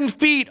 7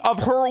 feet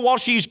of her while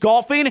she's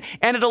golfing,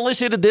 and it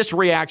elicited this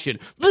reaction.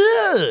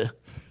 Ugh.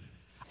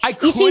 I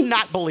could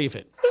not believe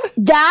it.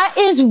 That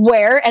is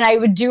where, and I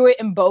would do it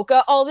in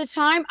Boca all the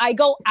time, I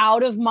go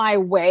out of my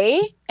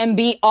way and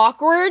be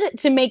awkward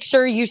to make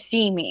sure you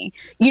see me.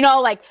 You know,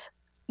 like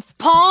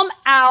palm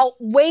out,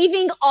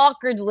 waving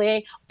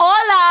awkwardly.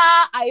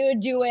 Hola! I would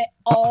do it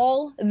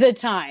all the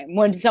time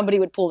when somebody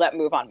would pull that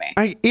move on me.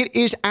 It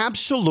is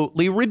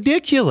absolutely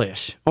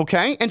ridiculous,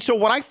 okay? And so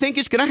what I think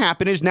is going to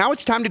happen is now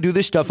it's time to do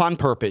this stuff on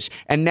purpose.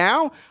 And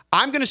now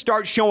I'm going to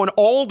start showing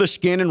all the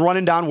skin and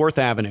running down Worth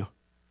Avenue.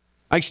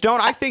 Like, Stone,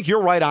 I think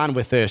you're right on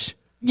with this.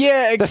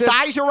 Yeah, the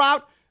thighs are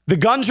out. The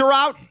guns are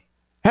out.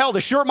 Hell,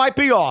 the shirt might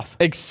be off.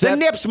 The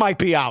nips might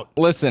be out.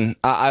 Listen,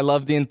 I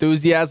love the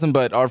enthusiasm,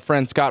 but our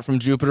friend Scott from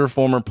Jupiter,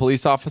 former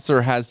police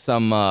officer, has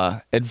some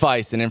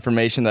advice and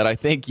information that I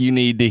think you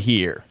need to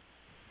hear.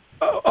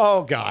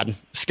 Oh, God.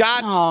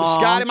 Scott,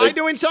 am I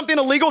doing something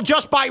illegal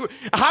just by...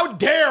 How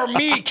dare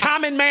me,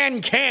 common man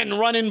Ken,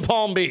 run in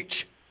Palm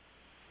Beach?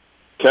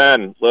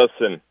 Ken,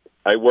 listen.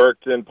 I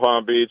worked in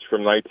Palm Beach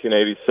from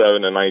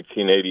 1987 to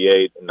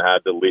 1988 and had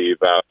to leave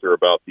after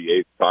about the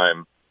 8th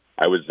time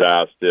I was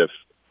asked if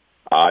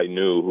I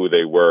knew who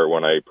they were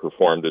when I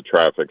performed a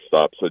traffic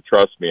stop. So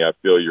trust me, I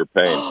feel your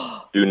pain.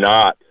 Do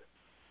not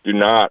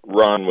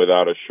run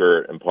without a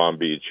shirt in Palm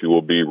Beach. You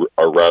will be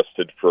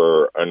arrested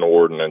for an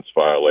ordinance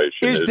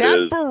violation. Is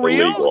that for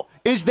real? Illegal.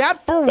 Is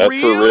that for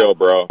real? That's for real,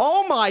 bro.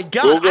 Oh, my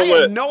God. Google I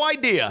had it. no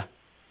idea.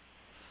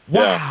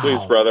 Wow. Yeah,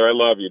 please, brother. I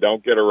love you.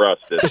 Don't get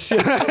arrested.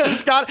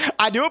 Scott,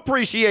 I do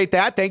appreciate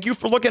that. Thank you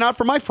for looking out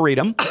for my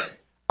freedom.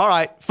 All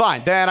right,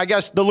 fine. Then I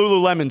guess the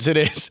Lululemons it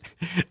is.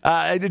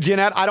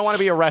 Jeanette, I don't want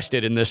to be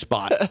arrested in this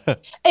spot. It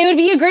would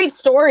be a great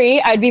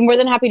story. I'd be more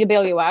than happy to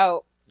bail you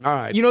out. All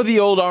right. You know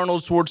the old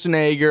Arnold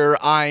Schwarzenegger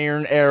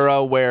Iron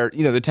era where,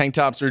 you know, the tank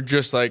tops are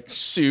just like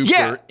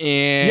super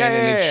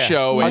and it's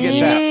showing. I get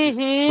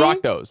that.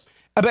 Rock those.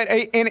 But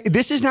and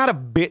this is not a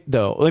bit,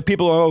 though. Like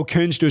people are,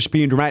 Ken's just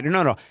being dramatic.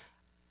 No.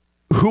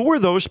 Who were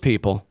those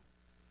people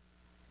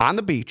on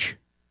the beach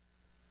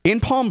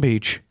in Palm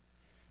Beach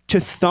to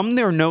thumb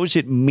their nose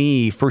at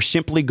me for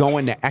simply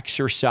going to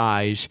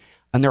exercise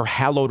on their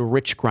hallowed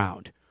rich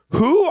ground.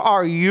 Who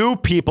are you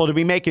people to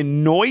be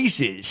making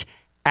noises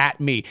at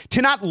me,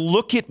 to not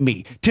look at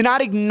me, to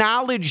not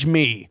acknowledge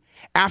me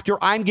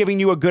after I'm giving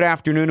you a good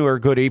afternoon or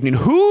a good evening?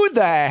 Who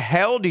the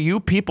hell do you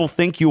people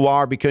think you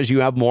are because you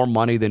have more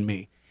money than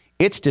me?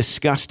 It's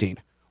disgusting.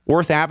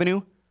 Worth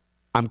Avenue,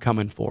 I'm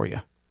coming for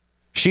you.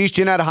 She's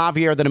Jeanette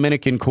Javier, the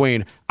Dominican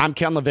Queen. I'm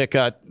Ken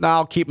LaVicka.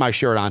 I'll keep my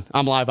shirt on.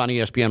 I'm live on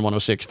ESPN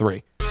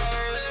 106.3.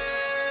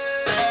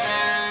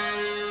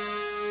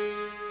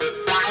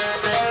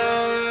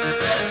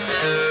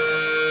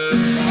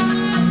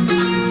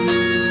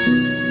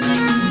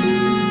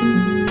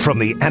 From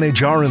the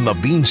Anajar and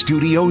Levine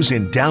Studios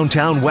in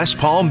downtown West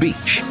Palm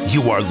Beach,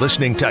 you are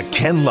listening to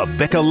Ken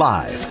LaVicka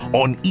Live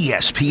on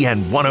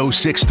ESPN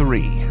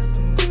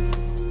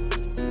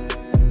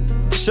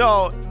 106.3.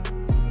 So,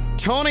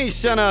 Tony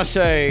sent us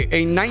a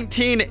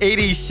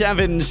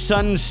 1987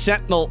 Sun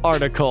Sentinel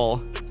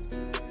article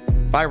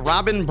by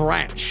Robin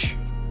Branch.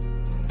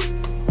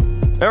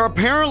 There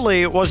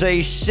apparently was a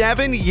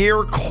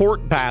 7-year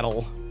court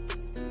battle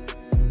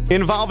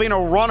involving a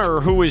runner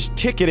who was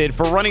ticketed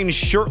for running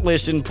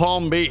shirtless in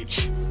Palm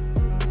Beach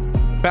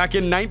back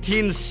in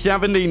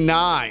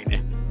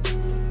 1979.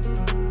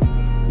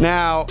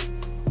 Now,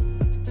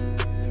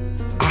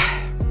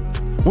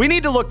 we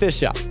need to look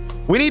this up.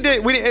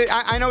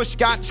 I know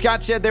Scott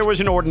said there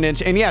was an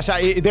ordinance, and yes,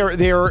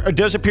 there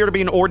does appear to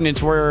be an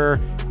ordinance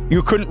where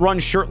you couldn't run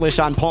shirtless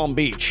on Palm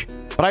Beach.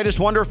 But I just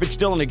wonder if it's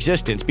still in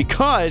existence,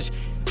 because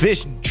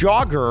this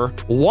jogger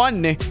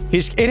won it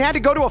had to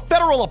go to a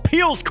federal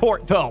appeals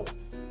court, though.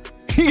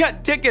 He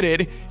got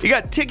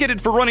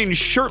ticketed for running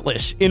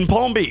shirtless in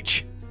Palm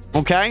Beach.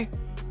 Okay?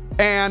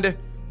 And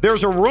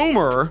there's a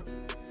rumor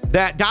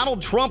that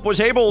Donald Trump was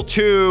able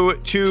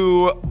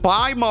to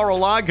buy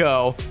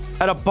Mar-a-Lago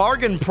at a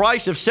bargain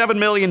price of $7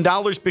 million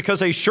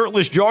because a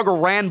shirtless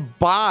jogger ran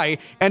by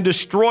and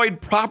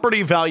destroyed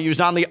property values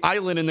on the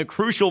island in the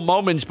crucial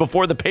moments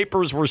before the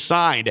papers were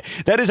signed.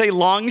 That is a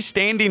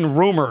long-standing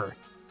rumor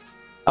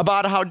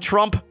about how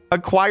Trump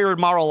acquired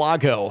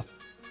Mar-a-Lago.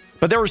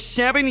 But there were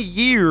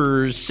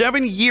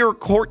 7-year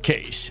court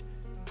case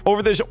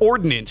over this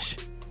ordinance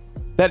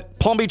that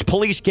Palm Beach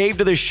police gave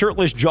to this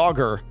shirtless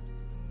jogger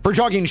for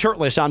jogging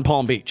shirtless on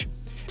Palm Beach.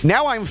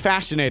 Now I'm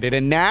fascinated,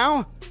 and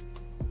now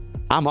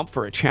I'm up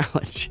for a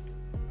challenge.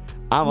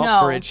 I'm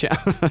up for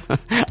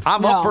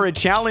a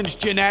challenge,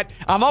 Jeanette.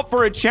 I'm up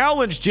for a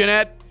challenge,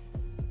 Jeanette.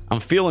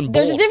 I'm feeling bold.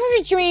 There's a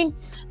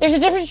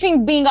difference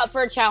between being up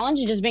for a challenge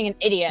and just being an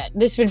idiot.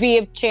 This would be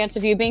a chance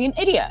of you being an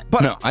idiot.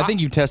 But no, I think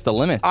you test the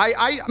limit.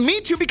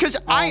 Me too, because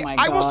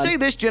I will say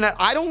this, Jeanette.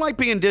 I don't like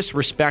being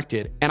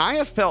disrespected, and I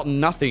have felt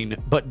nothing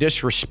but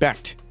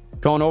disrespect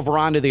going over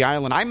onto the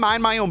island. I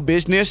mind my own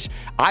business.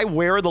 I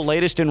wear the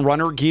latest in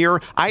runner gear.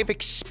 I have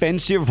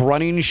expensive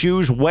running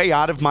shoes way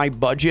out of my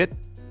budget.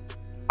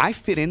 I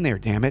fit in there,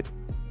 damn it.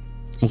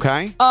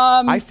 Okay?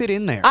 I fit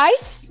in there. I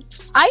say,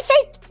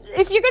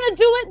 if you're going to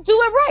do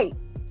it right.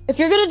 If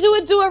you're going to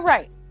do it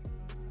right.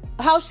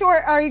 How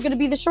short are you going to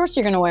be the shorts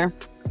you're going to wear?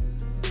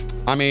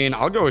 I mean,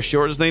 I'll go as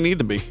short as they need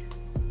to be.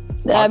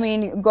 I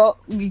mean, go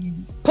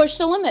push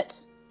the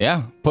limits.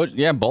 Yeah,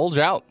 bulge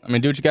out. I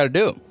mean, do what you got to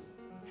do.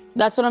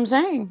 That's what I'm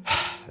saying.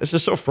 This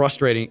is so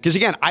frustrating. Because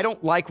again, I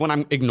don't like when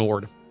I'm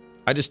ignored.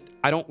 I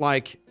don't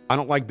like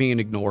being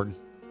ignored.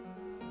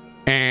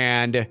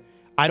 And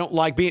I don't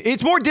like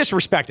it's more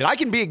disrespected. I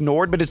can be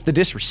ignored, but it's the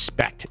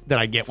disrespect that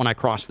I get when I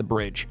cross the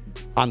bridge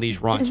on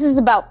these runs. This is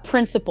about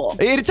principle.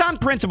 It's on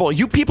principle.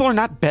 You people are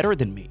not better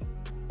than me.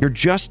 You're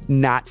just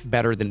not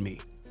better than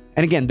me.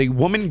 And again, the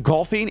woman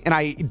golfing, and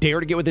I dare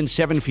to get within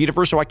 7 feet of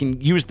her so I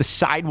can use the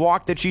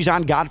sidewalk that she's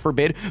on, God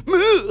forbid.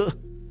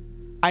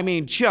 I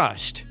mean,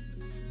 just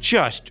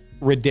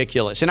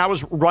ridiculous. And I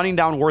was running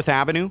down Worth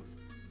Avenue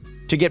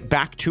to get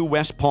back to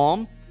West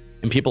Palm,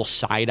 and people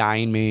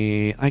side-eyeing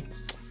me. Like,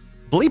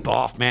 bleep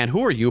off, man.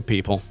 Who are you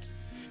people?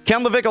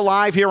 Ken LaVicka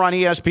Live here on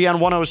ESPN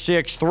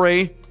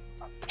 106.3.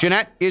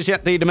 Jeanette is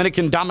at the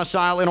Dominican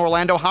domicile in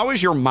Orlando. How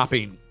is your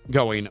mopping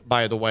going,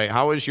 by the way?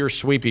 How is your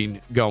sweeping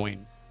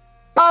going?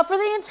 For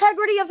the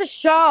integrity of the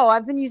show,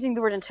 I've been using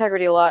the word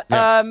integrity a lot.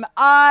 Yeah.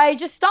 I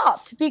just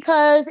stopped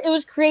because it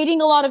was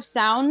creating a lot of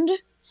sound.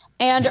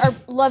 And our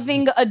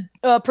loving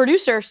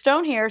producer,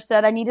 Stone here,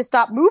 said I need to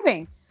stop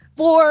moving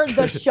for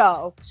the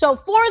show. So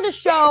for the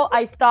show,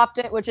 I stopped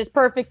it, which is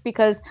perfect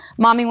because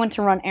Mommy went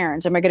to run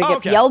errands. Am I going to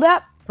get yelled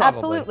at? Probably.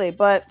 Absolutely.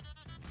 But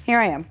here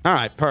I am. All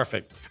right,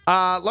 perfect.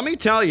 Let me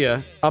tell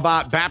you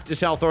about Baptist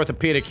Health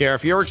Orthopedic Care.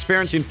 If you're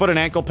experiencing foot and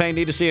ankle pain,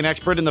 need to see an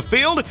expert in the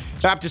field,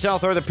 Baptist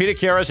Health Orthopedic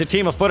Care is a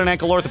team of foot and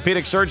ankle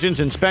orthopedic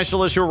surgeons and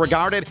specialists who are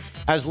regarded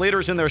as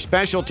leaders in their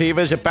specialty.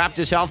 Visit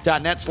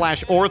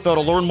baptisthealth.net/ortho to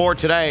learn more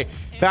today.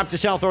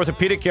 Baptist Health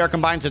Orthopedic Care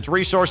combines its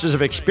resources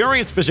of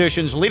experienced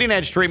physicians,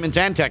 leading-edge treatments,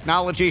 and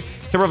technology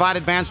to provide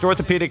advanced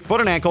orthopedic, foot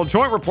and ankle,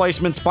 joint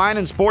replacement, spine,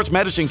 and sports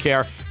medicine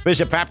care.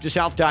 Visit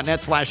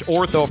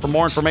baptisthealth.net/ortho for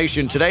more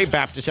information today.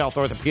 Baptist Health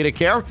Orthopedic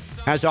Care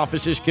has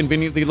offices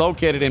conveniently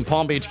located in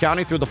Palm Beach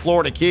County through the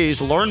Florida Keys.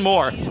 Learn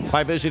more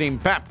by visiting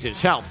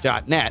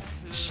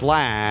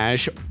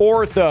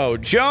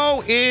baptisthealth.net/ortho.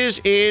 Joe is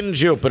in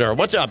Jupiter.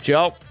 What's up,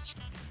 Joe?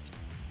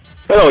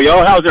 Hello,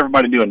 y'all. How's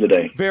everybody doing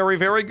today? Very,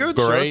 very good,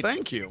 Great. sir.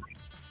 Thank you.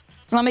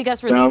 Let me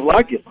guess where Sounds this.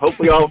 like it.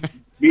 Hopefully, I'll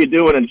be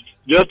doing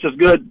just as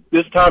good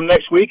this time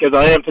next week as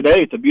I am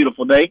today. It's a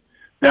beautiful day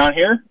down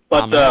here.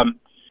 But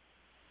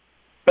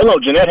hello,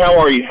 Jeanette. How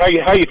are you? How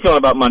you feeling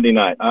about Monday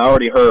night? I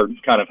already heard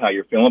kind of how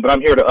you're feeling, but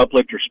I'm here to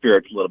uplift your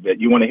spirits a little bit.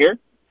 You want to hear?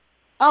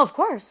 Oh, of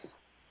course.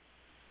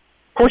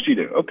 Of course you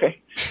do. Okay.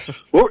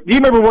 Well, do you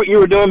remember what you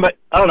were doing? But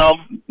I don't know,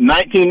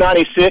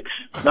 1996,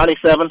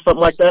 97,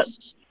 something like that.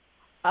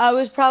 I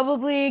was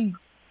probably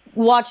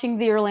watching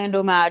the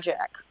Orlando Magic.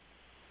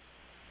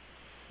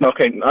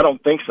 Okay, I don't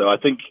think so. I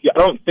think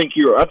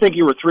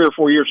you were 3 or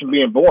 4 years from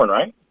being born,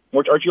 right?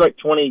 Aren't you like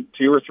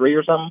 22 or 3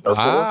 or something? Or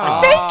 4?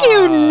 I think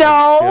you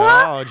know.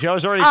 Oh,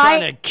 Joe's already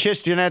trying to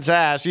kiss Jeanette's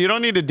ass. You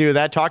don't need to do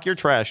that. Talk your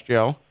trash,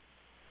 Joe.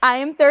 I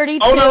am 32,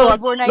 Oh, no,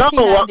 born no,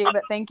 1990,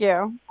 but thank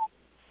you.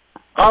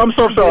 I'm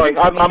so sorry.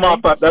 doing I'm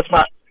off. That's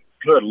my.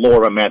 Good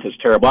Lord, my math is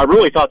terrible. I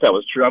really thought that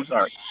was true. I'm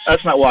sorry.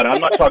 That's not what.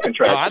 I'm not talking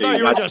trash. I to thought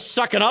you were just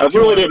sucking up I to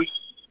really him.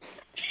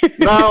 didn't.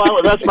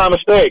 No, that's my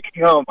mistake.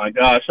 Oh my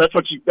gosh, that's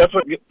what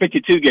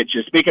 52 gets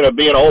you. Speaking of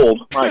being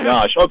old, my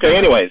gosh. Okay,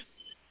 anyways.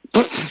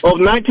 Well,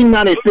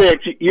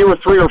 1996, you were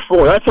 3 or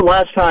 4. That's the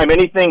last time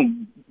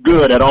anything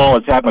good at all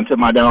has happened to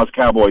my Dallas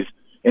Cowboys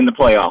in the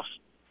playoffs.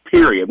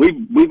 Period.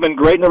 We've been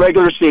great in the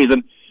regular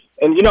season,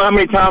 and you know how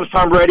many times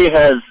Tom Brady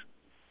has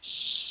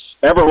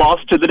ever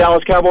lost to the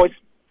Dallas Cowboys?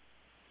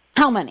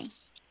 How many?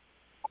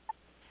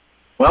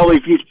 Well,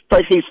 if he's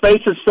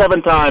faced us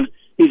 7 times,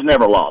 he's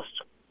never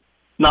lost.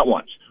 Not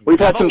once. We've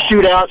had some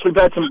shootouts. We've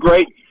had some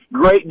great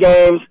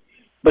games,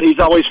 but he's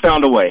always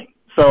found a way.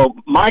 So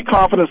my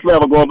confidence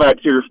level, going back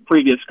to your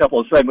previous couple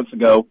of segments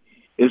ago,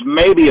 is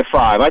maybe a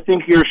 5. I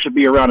think yours should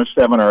be around a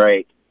 7 or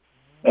 8.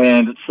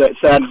 And it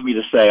saddens me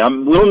to say.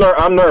 I'm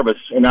I'm nervous,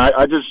 and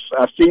I've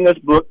seen this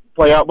book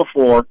play out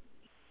before,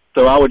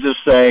 so I would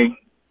just say,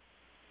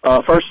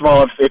 first of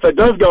all, if it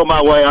does go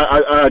my way,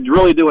 I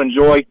really do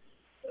enjoy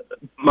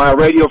my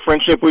radio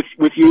friendship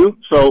with you,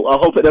 so I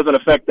hope it doesn't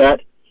affect that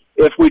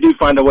if we do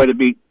find a way to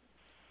beat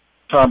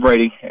Tom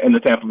Brady and the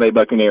Tampa Bay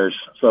Buccaneers.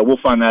 So we'll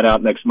find that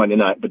out next Monday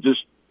night. But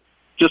just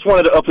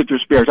wanted to uplift your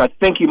spirits. I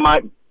think you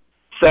might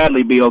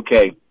sadly be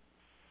okay.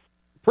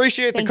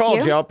 Appreciate the call,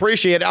 Joe.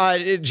 Appreciate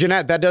it.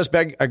 Jeanette, that does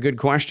beg a good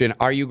question.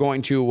 Are you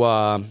going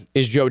to,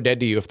 is Joe dead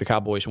to you if the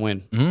Cowboys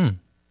win?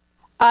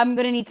 I'm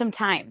going to need some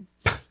time.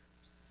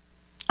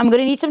 I'm going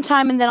to need some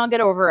time, and then I'll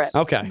get over it.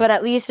 Okay. But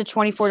at least a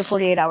 24 to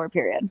 48 hour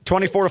period.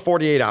 24 to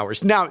 48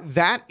 hours. Now,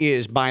 that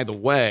is, by the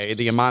way,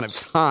 the amount of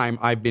time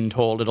I've been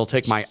told it'll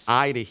take my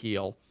eye to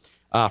heal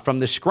from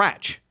the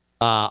scratch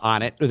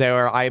on it.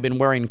 There, I've been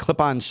wearing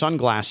clip-on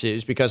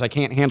sunglasses because I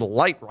can't handle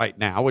light right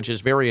now, which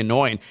is very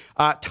annoying.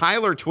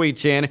 Tyler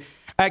tweets in,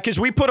 because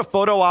we put a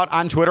photo out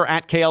on Twitter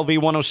at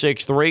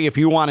KLV1063 if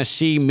you want to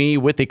see me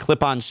with the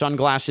clip-on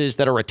sunglasses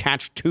that are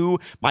attached to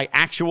my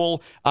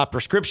actual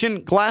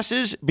prescription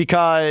glasses,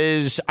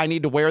 because I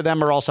need to wear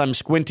them or else I'm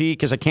squinty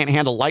because I can't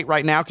handle light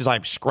right now because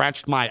I've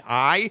scratched my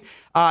eye.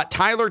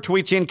 Tyler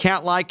tweets in,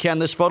 can't lie, Ken,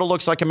 this photo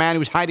looks like a man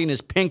who's hiding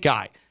his pink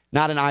eye,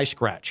 not an eye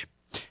scratch.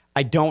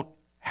 I don't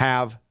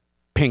have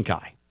pink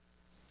eye,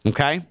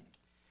 okay?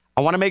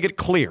 I want to make it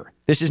clear.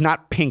 This is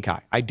not pink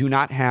eye. I do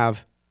not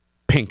have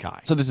pink eye.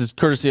 So this is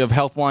courtesy of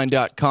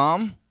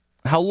healthline.com.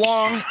 How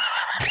long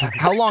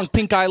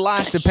pink eye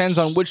lasts depends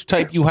on which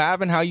type you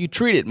have and how you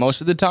treat it.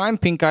 Most of the time,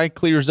 pink eye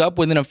clears up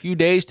within a few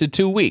days to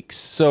 2 weeks.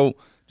 So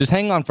just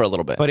hang on for a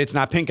little bit. But it's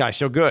not pink eye,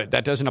 so good.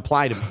 That doesn't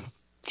apply to me.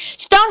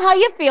 Stone, how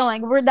you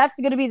feeling? That's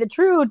going to be the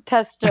true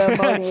testimony.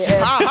 How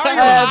are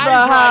your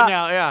eyes right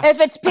now? Yeah. If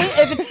it's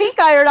pink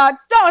eye or not.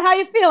 Stone, how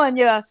you feeling?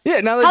 Yeah.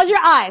 How's your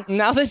eye?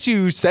 Now that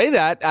you say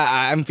that,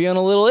 I'm feeling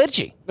a little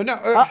itchy. No,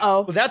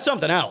 Uh-oh. that's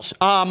something else.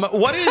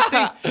 What is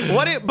the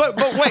but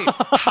wait,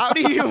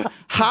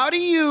 how do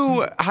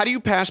you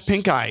pass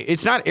pink eye?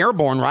 It's not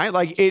airborne, right?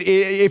 Like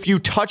if you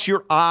touch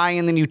your eye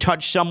and then you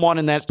touch someone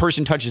and that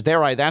person touches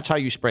their eye, that's how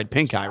you spread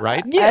pink eye,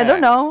 right? Yeah. I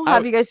don't know.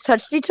 Have you guys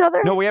touched each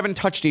other? No, we haven't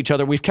touched each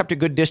other. We've kept a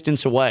good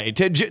distance away.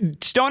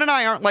 Stone and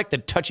I aren't like the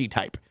touchy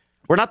type.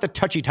 We're not the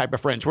touchy type of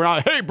friends. We're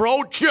not, hey,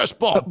 bro, chest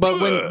bump.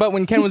 But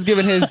when Ken was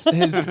giving his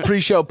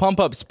pre-show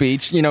pump-up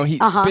speech, you know,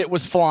 spit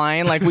was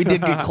flying. Like, we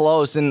did get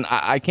close, and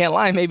I can't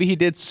lie. Maybe he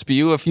did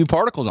spew a few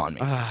particles on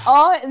me.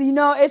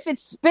 If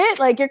it's spit,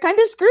 like, you're kind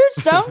of screwed,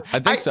 Stone. I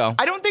think so.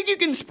 I don't think you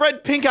can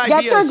spread pink eye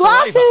Get via your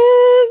saliva.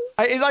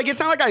 glasses. It's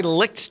not like I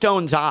licked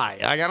Stone's eye.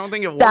 Like, I don't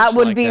think it works That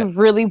would like be that.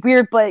 really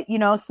weird, but,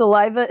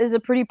 saliva is a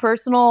pretty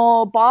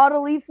personal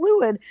bodily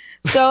fluid.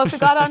 So if it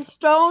got on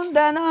Stone,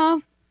 then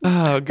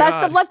Oh, God.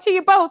 Best of luck to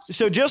you both.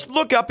 So just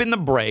look up in the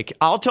break.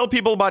 I'll tell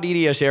people about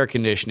EDS air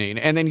conditioning,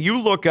 and then you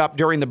look up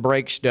during the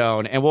break,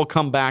 Stone, and we'll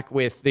come back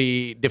with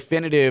the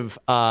definitive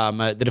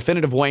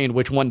way in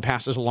which one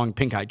passes along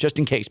pink eye, just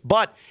in case.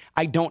 But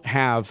I don't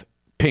have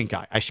pink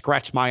eye. I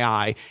scratched my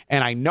eye,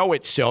 and I know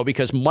it's so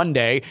because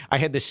Monday I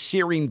had this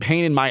searing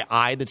pain in my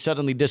eye that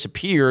suddenly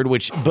disappeared,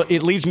 but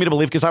it leads me to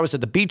believe, because I was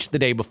at the beach the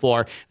day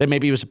before, that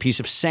maybe it was a piece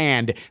of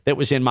sand that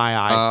was in my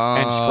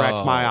eye and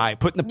scratched my eye,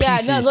 putting the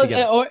pieces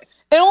together.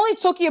 It only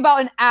took you about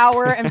an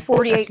hour and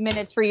 48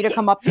 minutes for you to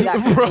come up to that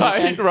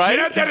conclusion.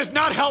 Right. That is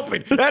not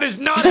helping. That is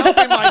not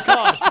helping my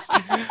cause.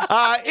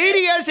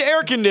 EDS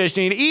air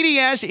conditioning.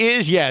 EDS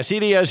is, yes,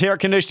 EDS air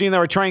conditioning.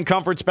 They're a train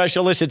comfort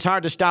specialist. It's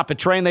hard to stop a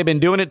train. They've been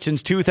doing it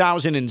since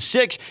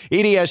 2006.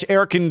 EDS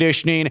air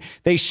conditioning.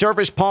 They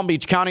service Palm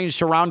Beach County and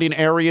surrounding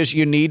areas.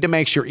 You need to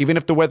make sure, even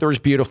if the weather is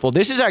beautiful,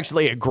 this is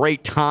actually a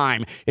great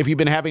time if you've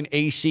been having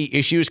AC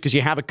issues, because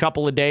you have a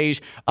couple of days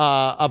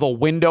of a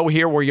window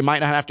here where you might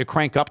not have to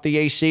crank up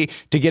the AC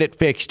to get it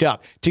fixed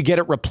up, to get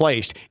it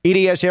replaced.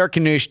 EDS air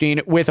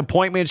conditioning with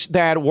appointments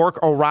that work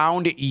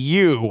around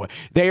you.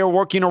 They are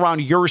working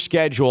around your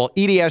schedule.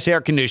 EDS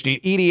air conditioning.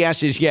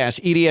 EDS is yes.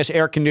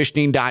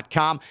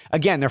 EDSairconditioning.com.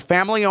 Again, they're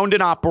family owned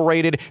and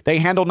operated. They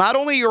handle not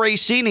only your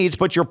AC needs,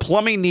 but your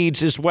plumbing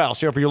needs as well.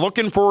 So if you're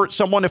looking for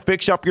someone to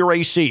fix up your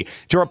AC,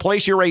 to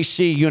replace your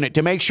AC unit,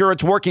 to make sure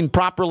it's working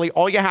properly,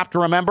 all you have to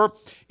remember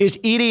is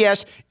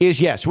EDS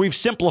is yes. We've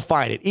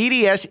simplified it.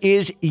 EDS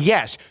is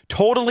yes.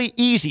 Totally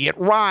easy. It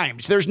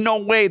rhymes. There's no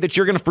way that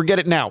you're going to forget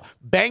it now.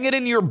 Bang it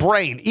in your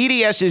brain.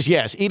 EDS is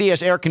yes.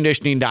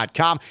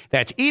 EDSairconditioning.com.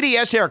 That's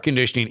EDS Air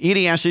Conditioning.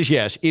 EDS is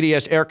yes.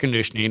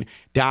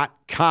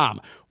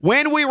 EDSairconditioning.com.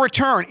 When we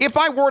return, if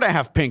I were to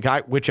have pink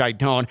eye, which I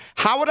don't,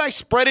 how would I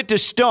spread it to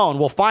Stone?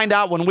 We'll find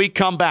out when we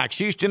come back.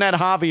 She's Jeanette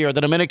Javier,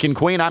 the Dominican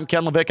Queen. I'm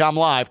Ken Levick. I'm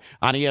live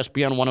on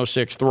ESPN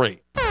 106.3.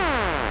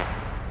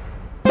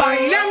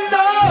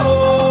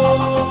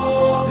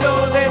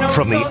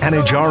 From the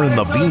Anajar and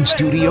Levine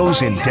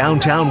Studios in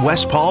downtown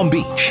West Palm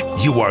Beach,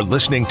 you are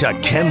listening to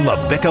Ken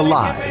LaVicka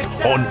Live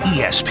on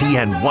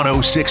ESPN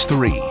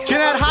 106.3.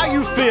 Jeanette, how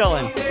you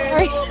feeling?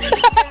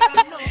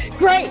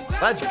 Great.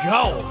 Let's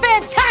go.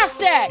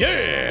 Fantastic.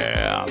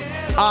 Yeah.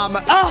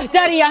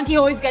 Daddy Yankee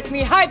always gets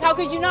me hype. How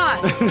could you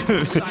not?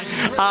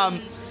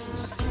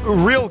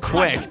 Real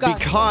quick,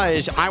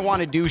 because I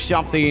want to do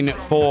something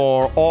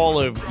for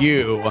all of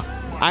you.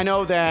 I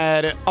know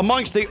that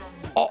amongst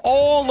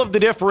all of the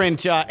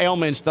different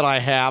ailments that I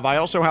have, I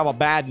also have a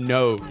bad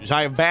nose.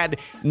 I have bad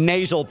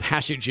nasal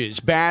passages,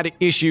 bad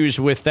issues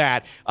with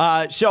that.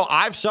 So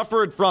I've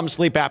suffered from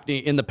sleep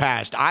apnea in the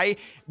past. I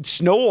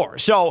snore.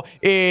 So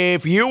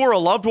if you or a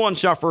loved one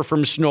suffer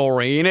from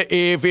snoring,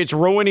 if it's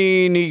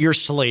ruining your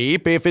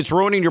sleep, if it's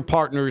ruining your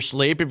partner's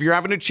sleep, if you're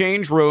having to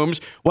change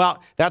rooms,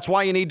 well, that's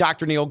why you need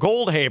Dr. Neil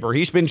Goldhaber.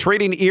 He's been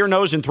treating ear,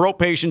 nose, and throat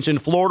patients in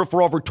Florida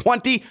for over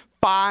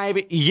 25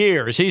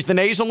 years. He's the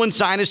nasal and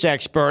sinus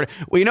expert.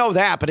 We know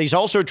that, but he's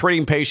also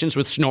treating patients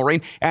with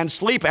snoring and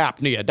sleep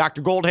apnea.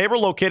 Dr. Goldhaber,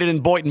 located in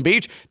Boynton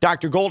Beach.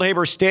 Dr.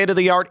 Goldhaber's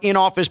state-of-the-art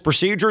in-office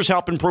procedures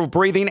help improve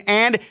breathing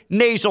and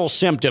nasal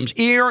symptoms.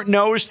 Ear,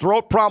 nose,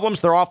 throat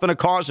problems, they're often a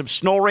cause of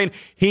snoring.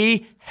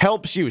 He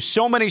helps you.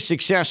 So many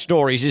success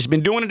stories. He's been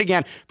doing it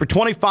again for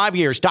 25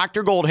 years.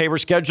 Dr. Goldhaber,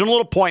 schedule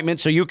an appointment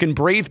so you can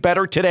breathe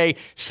better today,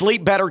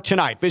 sleep better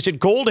tonight. Visit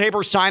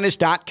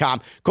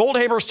goldhabersinus.com,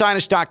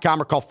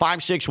 goldhabersinus.com, or call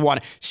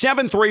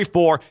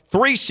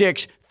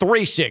 561-734-3636.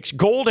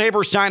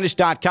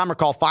 goldhabersinus.com, or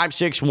call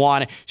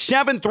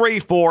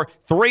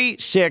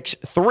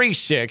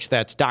 561-734-3636.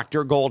 That's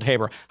Dr.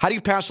 Goldhaber. How do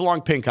you pass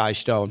along pink eye,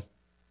 Stone?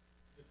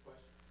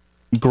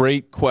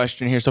 Great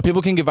question here. So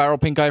people can get viral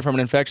pink eye from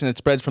an infection that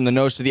spreads from the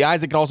nose to the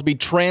eyes. It can also be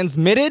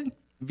transmitted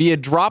via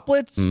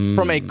droplets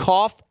from a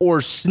cough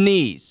or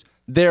sneeze.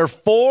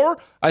 Therefore,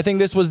 I think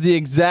this was the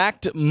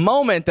exact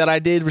moment that I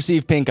did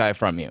receive pink eye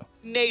from you.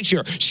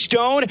 Nature.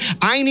 Stone,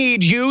 I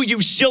need you,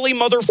 you silly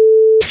mother.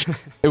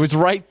 It was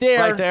right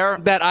there. Right there?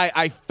 That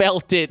I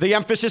felt it. The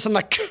emphasis on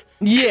the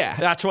Yeah.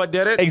 That's what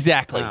did it?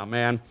 Exactly. Oh,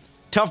 man.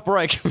 Tough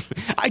break.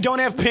 I don't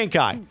have pink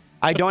eye.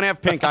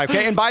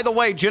 Okay? And by the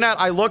way, Jeanette,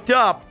 I looked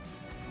up.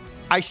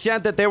 I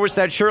said that there was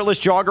that shirtless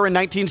jogger in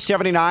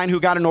 1979 who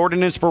got an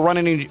ordinance for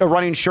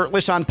running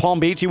shirtless on Palm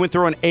Beach. He went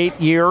through an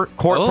 8-year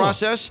court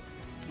process.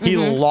 He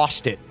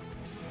lost it.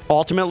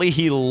 Ultimately,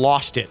 he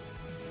lost it.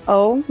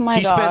 Oh,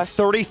 my gosh. gosh. He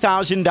spent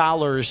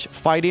 $30,000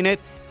 fighting it,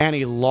 and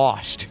he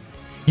lost.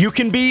 You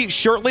can be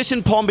shirtless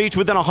in Palm Beach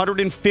within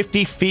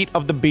 150 feet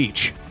of the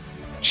beach.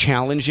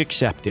 Challenge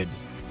accepted.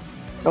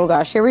 Oh,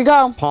 gosh. Here we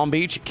go. Palm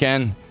Beach.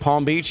 Ken.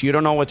 Palm Beach, you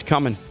don't know what's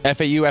coming.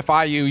 FAU,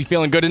 FIU, you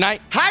feeling good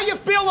tonight? How you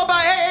feel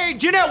about, hey,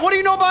 Jeanette, what do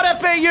you know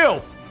about FAU?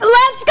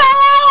 Let's go!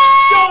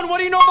 Stone, what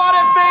do you know about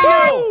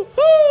FAU?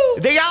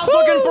 The Owls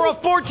looking for a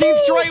 14th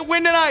straight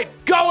win tonight.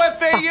 Go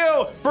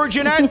FAU! For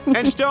Jeanette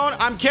and Stone,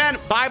 I'm Ken.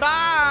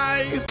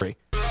 Bye-bye.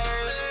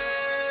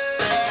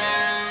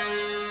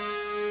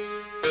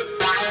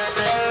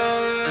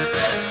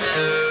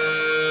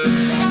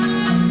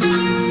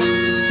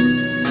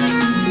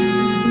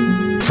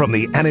 From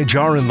the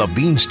Anajar and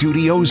Levine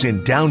Studios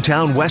in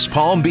downtown West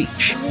Palm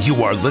Beach,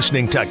 you are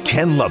listening to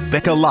Ken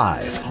LaVicka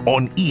Live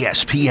on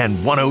ESPN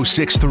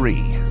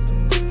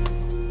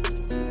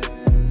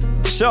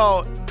 106.3.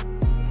 So,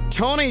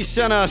 Tony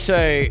sent us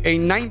a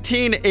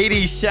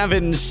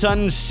 1987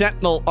 Sun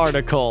Sentinel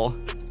article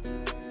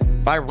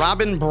by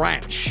Robin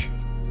Branch.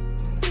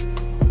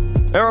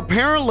 There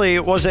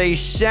apparently was a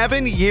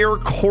 7-year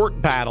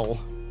court battle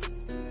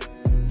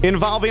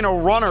involving a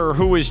runner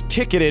who was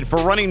ticketed for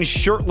running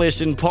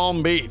shirtless in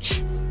Palm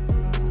Beach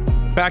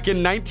back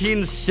in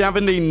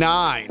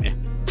 1979.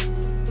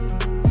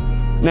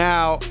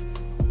 Now,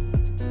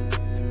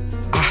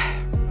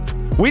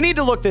 we need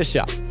to look this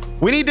up.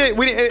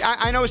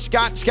 I know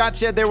Scott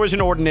said there was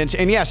an ordinance,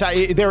 and yes,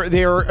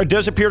 there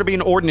does appear to be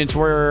an ordinance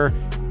where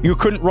you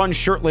couldn't run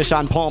shirtless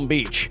on Palm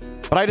Beach.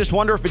 But I just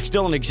wonder if it's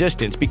still in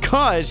existence,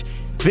 because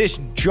this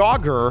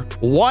jogger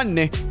won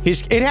it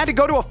had to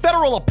go to a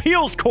federal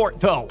appeals court,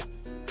 though.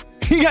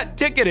 He got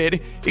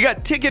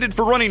ticketed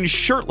for running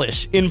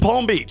shirtless in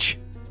Palm Beach.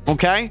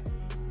 Okay?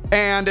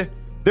 And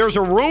there's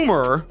a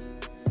rumor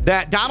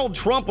that Donald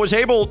Trump was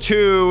able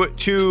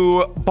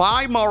to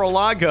buy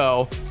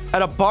Mar-a-Lago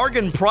at a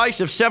bargain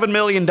price of $7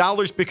 million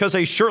because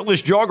a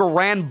shirtless jogger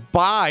ran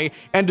by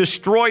and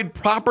destroyed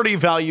property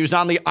values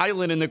on the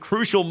island in the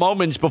crucial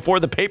moments before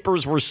the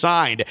papers were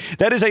signed.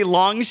 That is a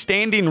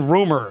long-standing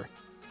rumor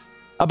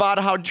about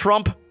how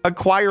Trump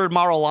acquired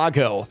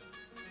Mar-a-Lago.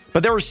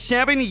 But there were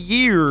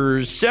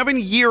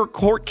 7-year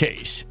court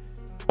case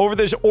over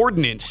this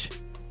ordinance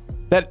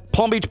that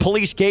Palm Beach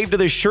police gave to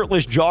this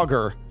shirtless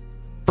jogger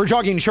for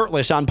jogging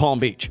shirtless on Palm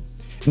Beach.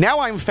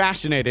 Now I'm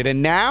fascinated,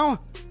 and now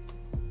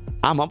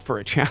I'm up for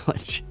a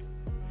challenge.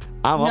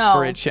 I'm up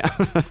for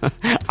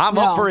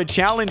a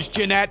challenge,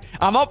 Jeanette.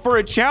 I'm up for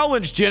a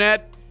challenge,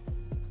 Jeanette.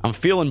 I'm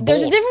feeling bold.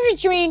 There's a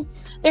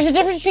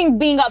difference between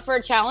being up for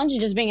a challenge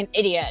and just being an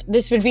idiot.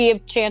 This would be a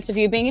chance of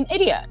you being an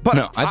idiot. But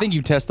no, I think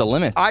you test the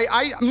limit.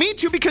 Me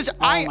too, because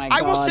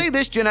I will say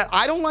this, Jeanette.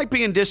 I don't like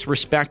being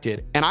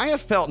disrespected, and I have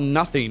felt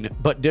nothing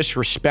but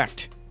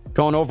disrespect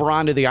going over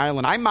onto the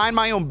island. I mind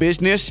my own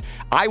business.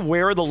 I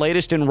wear the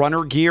latest in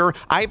runner gear.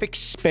 I have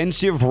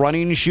expensive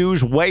running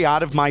shoes way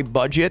out of my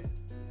budget.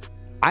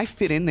 I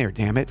fit in there,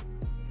 damn it.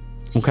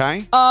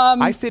 Okay?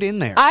 I fit in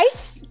there. I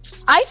say,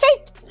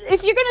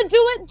 if you're going to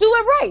do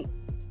it right.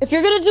 If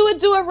you're going to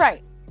do it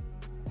right.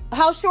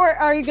 How short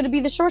are you going to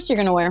be the shorts you're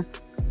going to wear?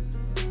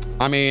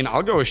 I mean,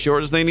 I'll go as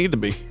short as they need to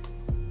be.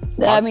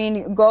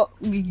 Go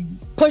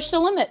push the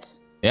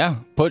limits. Yeah.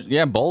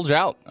 Bulge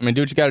out. I mean,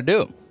 do what you got to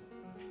do.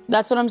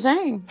 That's what I'm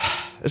saying.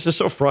 This is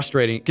so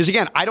frustrating because,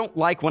 again, I don't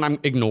like when I'm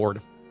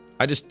ignored.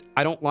 I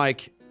don't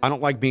like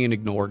being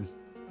ignored.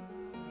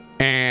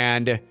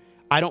 And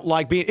I don't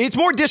like it's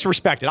more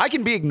disrespected. I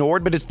can be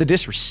ignored, but it's the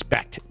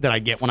disrespect that I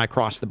get when I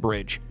cross the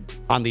bridge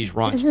on these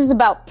runs. This is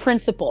about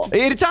principle.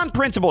 It's on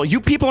principle.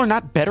 You people are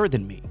not better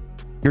than me.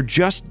 You're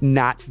just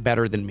not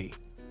better than me.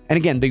 And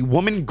again, the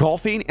woman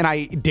golfing, and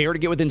I dare to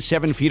get within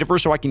 7 feet of her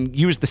so I can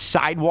use the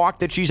sidewalk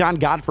that she's on,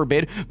 God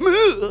forbid.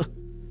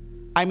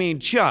 I mean,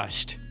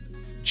 just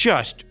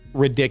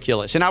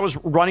ridiculous. And I was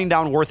running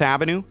down Worth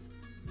Avenue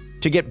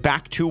to get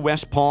back to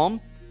West Palm,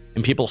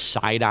 and people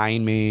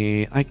side-eyeing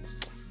me. Like,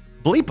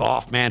 bleep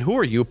off, man. Who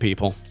are you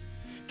people?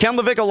 Ken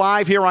LaVicka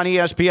Live here on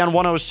ESPN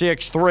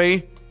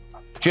 106.3.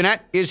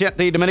 Jeanette is at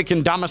the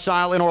Dominican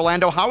domicile in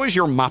Orlando. How is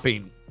your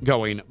mopping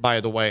going,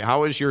 by the way?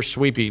 How is your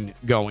sweeping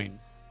going?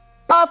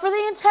 For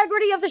the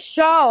integrity of the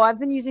show, I've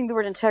been using the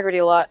word integrity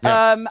a lot.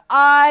 Yeah.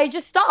 I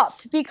just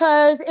stopped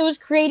because it was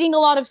creating a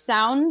lot of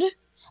sound.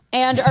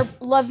 And our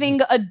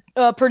loving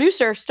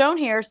producer, Stone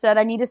here, said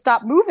I need to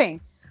stop moving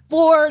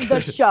for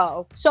the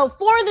show. So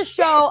for the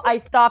show, I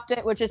stopped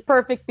it, which is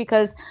perfect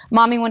because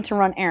Mommy went to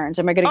run errands.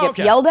 Am I going to get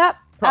yelled at?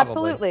 Probably.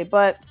 Absolutely,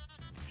 but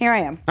here I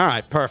am. All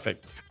right,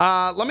 perfect.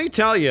 Let me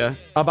tell you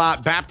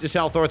about Baptist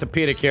Health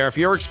Orthopedic Care. If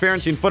you're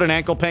experiencing foot and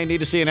ankle pain,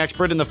 need to see an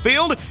expert in the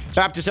field,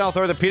 Baptist Health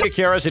Orthopedic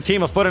Care has a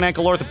team of foot and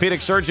ankle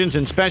orthopedic surgeons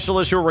and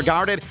specialists who are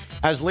regarded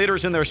as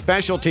leaders in their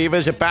specialty.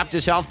 Visit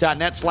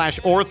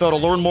baptisthealth.net/ortho to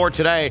learn more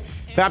today.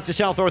 Baptist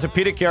Health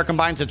Orthopedic Care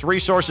combines its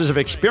resources of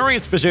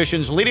experienced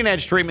physicians,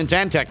 leading-edge treatments,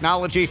 and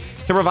technology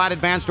to provide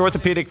advanced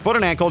orthopedic foot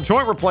and ankle,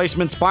 joint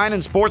replacement, spine,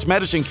 and sports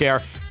medicine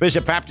care.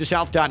 Visit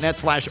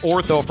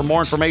baptisthealth.net/ortho for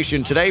more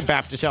information today.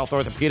 Baptist Health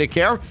Orthopedic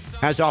Care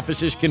has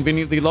offices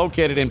conveniently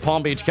located in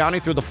Palm Beach County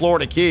through the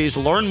Florida Keys.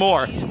 Learn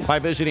more by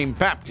visiting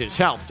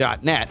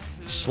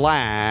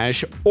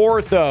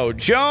baptisthealth.net/ortho.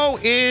 Joe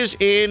is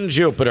in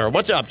Jupiter.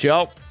 What's up,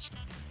 Joe?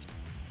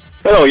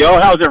 Hello, y'all.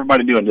 How's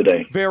everybody doing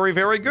today? Very,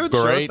 very good,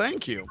 Great. sir.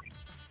 Thank you.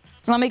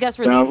 Let me guess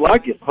where Sounds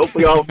like it.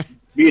 Hopefully I'll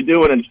be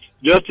doing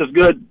just as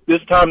good this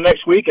time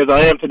next week as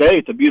I am today.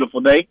 It's a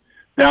beautiful day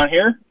down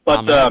here.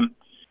 But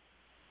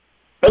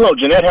hello,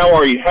 Jeanette. How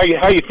are you? How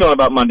you feeling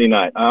about Monday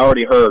night? I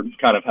already heard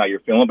kind of how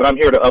you're feeling, but I'm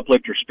here to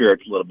uplift your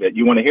spirits a little bit.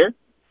 You want to hear?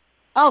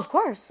 Oh, of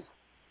course.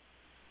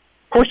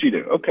 Of course you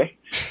do. Okay.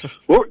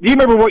 Well, do you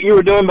remember what you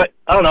were doing? But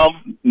I don't know,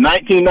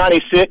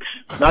 1996,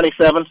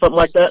 97, something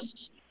like that.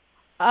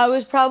 I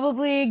was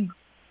probably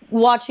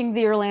watching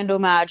the Orlando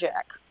Magic.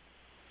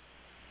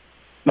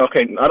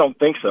 Okay, I don't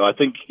think so. I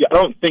think you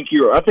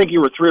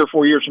were 3 or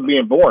 4 years from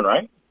being born,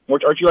 right?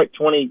 Aren't you like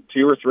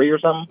 22 or 3 or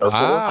something? Or 4?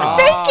 I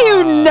think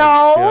you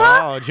know.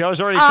 Oh, Joe's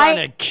already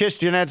trying to kiss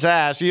Jeanette's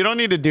ass. You don't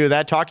need to do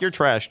that. Talk your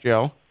trash,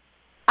 Joe.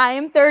 I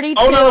am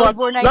 32. Oh, no, I was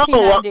born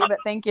 1990, but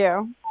thank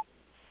you.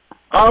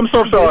 I'm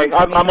so sorry.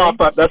 I'm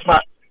off. That's my.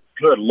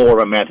 Good Lord,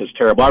 my math is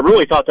terrible. I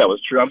really thought that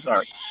was true. I'm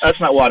sorry. That's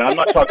not what. I'm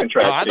not talking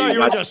trash. I thought you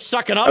were just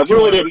sucking up I to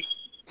really it.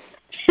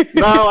 didn't.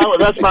 No,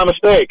 that's my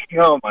mistake.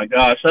 Oh my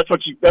gosh, that's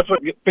what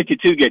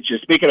 52 gets you.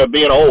 Speaking of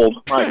being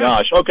old, my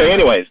gosh. Okay,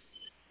 anyways.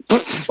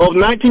 Well,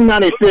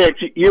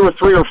 1996, you were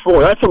 3 or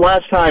 4. That's the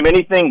last time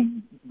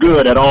anything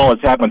good at all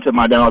has happened to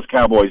my Dallas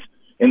Cowboys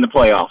in the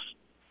playoffs.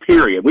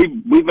 Period.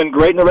 We've been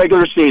great in the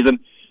regular season,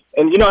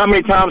 and you know how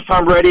many times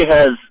Tom Brady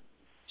has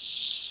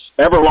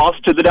ever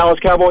lost to the Dallas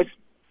Cowboys?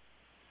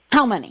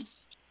 How many?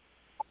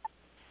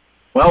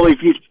 Well, if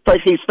he's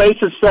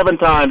faced us 7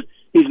 times,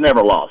 he's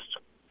never lost.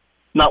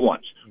 Not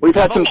once. We've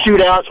had some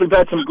shootouts. We've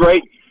had some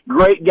great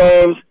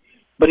games,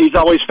 but he's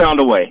always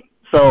found a way.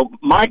 So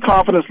my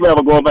confidence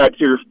level, going back to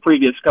your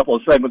previous couple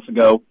of segments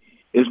ago,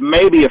 is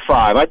maybe a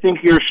 5. I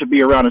think yours should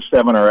be around a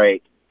 7 or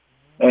 8.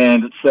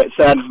 And it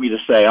saddens me to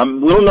say.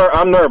 I'm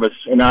nervous,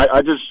 and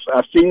I've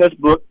seen this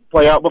book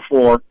play out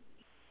before.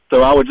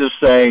 So I would just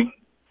say,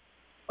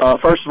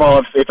 first of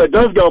all, if it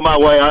does go my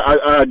way,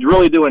 I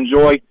really do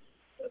enjoy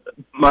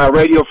my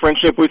radio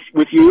friendship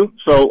with you.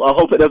 So I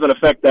hope it doesn't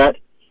affect that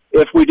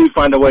if we do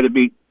find a way to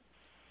beat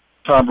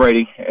Tom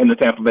Brady and the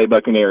Tampa Bay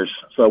Buccaneers.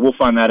 So we'll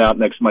find that out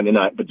next Monday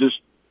night. But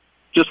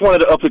just wanted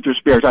to uplift your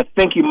spirits. I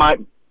think you might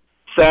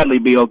sadly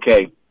be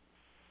okay.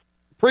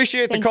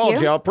 Appreciate the call,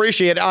 Joe.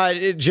 Appreciate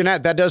it.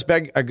 Jeanette, that does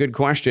beg a good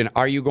question.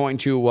 Are you going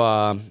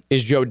to,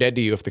 is Joe dead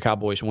to you if the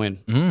Cowboys win?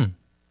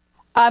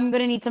 I'm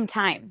going to need some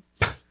time.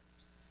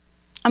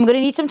 I'm going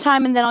to need some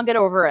time, and then I'll get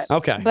over it.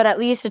 Okay. But at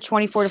least a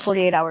 24 to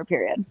 48 hour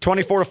period.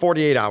 24 to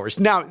 48 hours.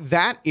 Now,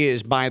 that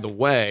is, by the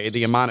way,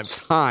 the amount of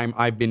time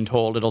I've been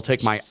told it'll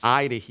take my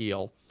eye to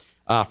heal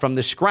from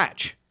the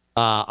scratch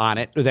on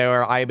it.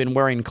 I've been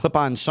wearing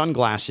clip-on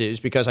sunglasses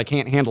because I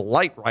can't handle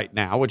light right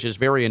now, which is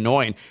very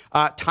annoying.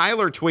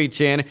 Tyler tweets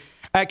in,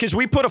 because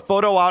we put a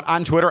photo out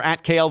on Twitter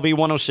at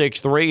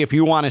KLV1063 if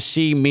you want to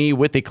see me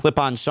with the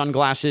clip-on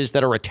sunglasses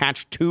that are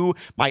attached to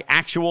my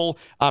actual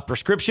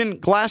prescription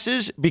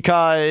glasses,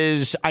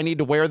 because I need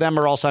to wear them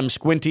or else I'm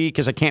squinty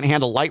because I can't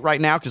handle light right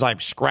now because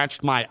I've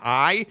scratched my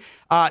eye.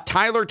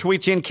 Tyler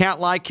tweets in, can't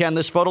lie, Ken,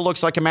 this photo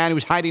looks like a man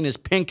who's hiding his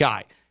pink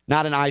eye,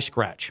 not an eye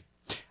scratch.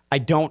 I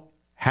don't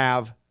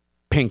have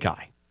pink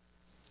eye,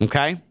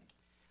 okay?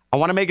 I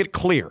want to make it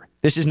clear.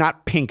 This is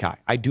not pink eye.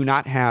 I do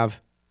not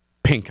have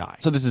pink eye.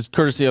 So this is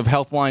courtesy of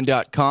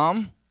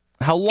healthline.com.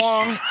 How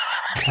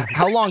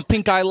long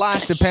pink eye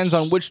lasts depends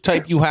on which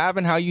type you have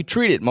and how you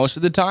treat it. Most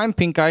of the time,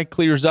 pink eye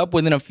clears up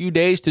within a few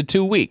days to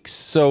 2 weeks.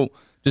 So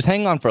just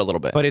hang on for a little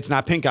bit. But it's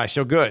not pink eye,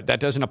 so good. That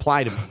doesn't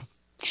apply to me.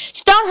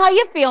 Stone, how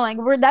you feeling?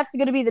 That's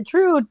going to be the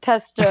true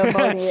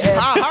testimony.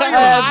 How are your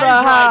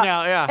eyes right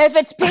now? Yeah. If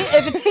it's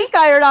pink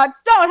eye or not.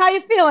 Stone, how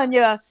you feeling?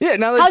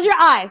 How's your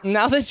eye?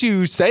 Now that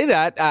you say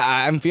that,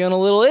 I'm feeling a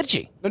little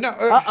itchy. No,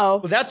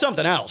 uh-oh. That's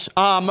something else.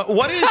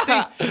 What is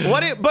the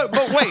but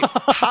wait,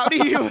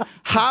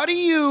 how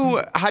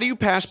do you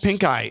pass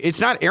pink eye? It's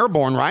not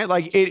airborne, right?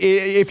 Like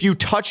if you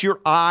touch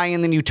your eye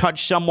and then you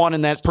touch someone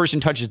and that person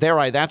touches their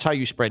eye, that's how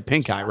you spread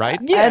pink eye, right?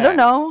 Yeah. I don't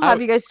know. Have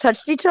you guys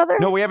touched each other?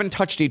 No, we haven't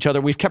touched each other.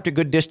 We've kept a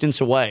good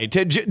distance away.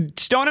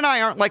 Stone and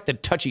I aren't like the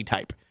touchy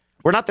type.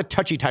 We're not the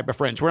touchy type of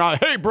friends. We're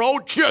not, hey, bro,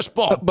 chest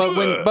bump.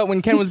 But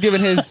when Ken was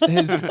giving his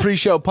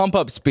pre-show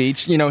pump-up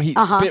speech,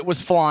 spit was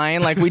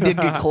flying. Like, we did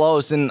get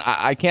close, and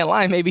I can't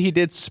lie. Maybe he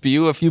did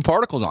spew a few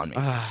particles on me.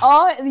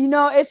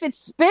 If it's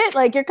spit,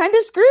 like, you're kind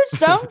of screwed,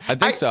 Stone. I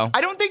think so.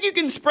 I don't think you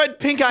can spread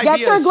pink eye Get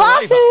via your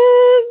saliva.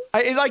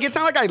 glasses. It's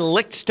not like I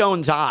licked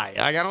Stone's eye.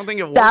 I don't think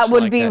it works That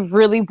would like be that.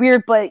 really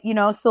weird, but,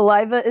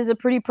 saliva is a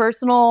pretty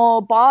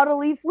personal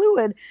bodily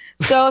fluid.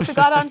 So if it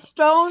got on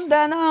Stone,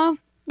 then...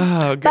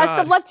 Oh, God.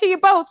 Best of luck to you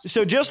both.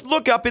 So just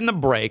look up in the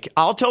break.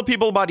 I'll tell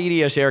people about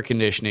EDS air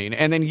conditioning,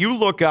 and then you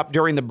look up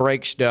during the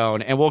break,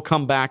 Stone, and we'll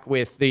come back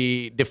with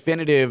the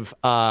definitive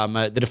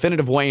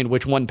way in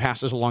which one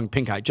passes along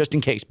pink eye, just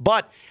in case.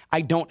 But I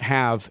don't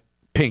have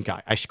pink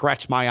eye. I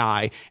scratched my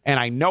eye, and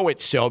I know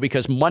it's so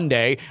because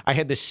Monday I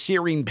had this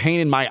searing pain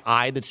in my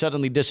eye that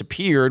suddenly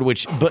disappeared,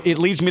 but it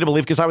leads me to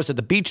believe, because I was at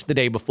the beach the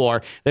day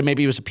before, that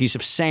maybe it was a piece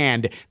of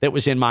sand that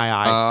was in my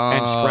eye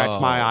and scratched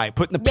my eye,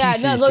 putting the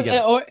pieces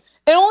together.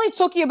 It only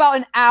took you about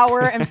an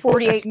hour and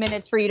 48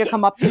 minutes for you to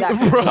come up to that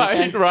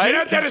conclusion.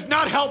 Right. That is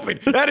not helping.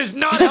 That is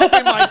not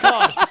helping my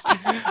cause.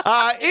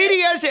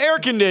 EDS Air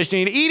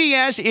Conditioning.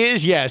 EDS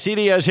is, yes,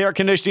 EDS Air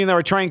Conditioning. They're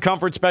a train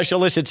comfort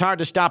specialist. It's hard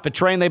to stop a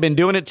train. They've been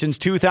doing it since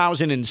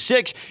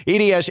 2006.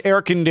 EDS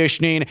Air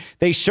Conditioning.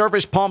 They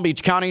service Palm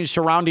Beach County and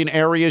surrounding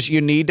areas.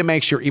 You need to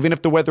make sure, even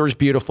if the weather is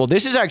beautiful,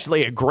 this is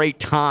actually a great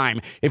time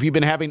if you've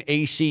been having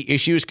AC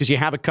issues because you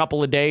have a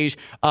couple of days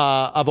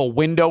of a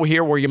window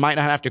here where you might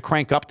not have to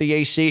crank up the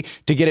AC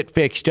to get it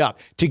fixed up,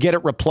 to get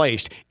it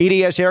replaced.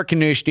 EDS Air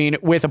Conditioning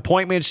with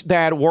appointments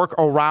that work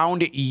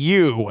around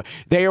you.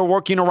 They are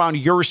working around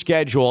your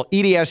schedule.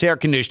 EDS Air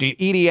Conditioning.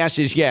 EDS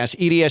is, yes,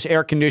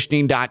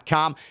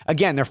 edsairconditioning.com.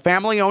 Again, they're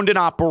family owned and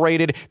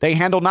operated. They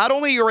handle not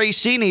only your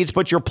AC needs,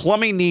 but your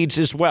plumbing needs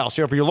as well.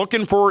 So if you're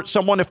looking for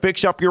someone to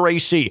fix up your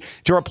AC,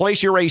 to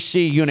replace your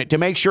AC unit, to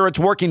make sure it's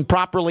working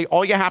properly,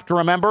 all you have to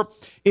remember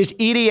is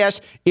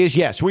EDS is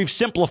yes. We've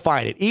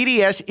simplified it.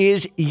 EDS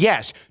is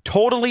yes.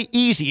 Totally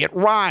easy. It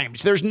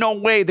rhymes. There's no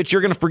way that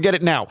you're going to forget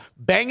it now.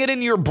 Bang it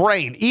in your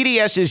brain.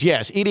 EDS is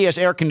yes.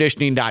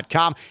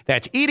 edsairconditioning.com.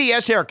 That's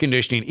EDS Air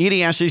Conditioning.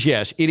 EDS is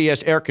yes.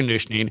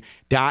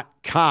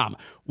 edsairconditioning.com.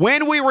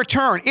 When we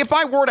return, if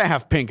I were to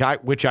have pink eye,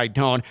 which I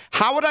don't,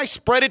 how would I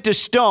spread it to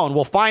Stone?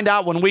 We'll find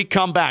out when we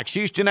come back.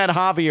 She's Jeanette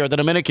Javier, the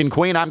Dominican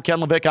Queen. I'm Ken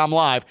LaVicka. I'm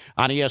live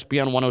on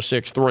ESPN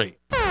 106.3.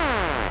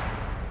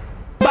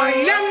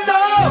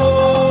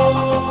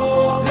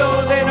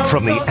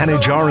 From the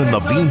Anajar and the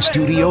Bean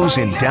Studios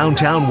in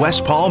downtown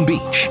West Palm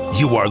Beach,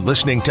 you are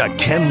listening to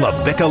Ken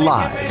LaVicka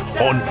Live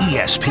on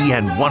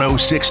ESPN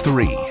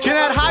 106.3.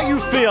 Jeanette, how you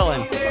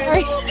feeling?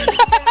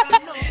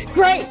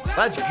 Great.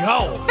 Let's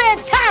go.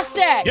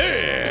 Fantastic.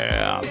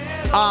 Yeah.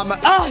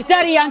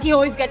 Daddy Yankee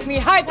always gets me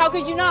hype. How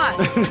could you not?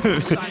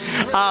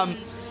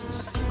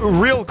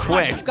 Real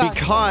quick,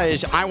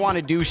 because I want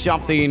to do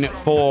something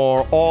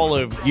for all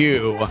of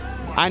you.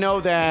 I know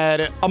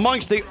that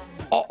amongst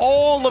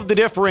all of the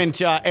different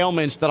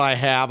ailments that I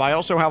have, I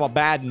also have a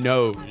bad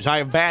nose. I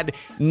have bad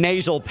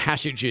nasal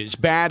passages,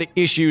 bad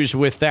issues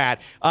with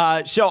that.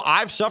 So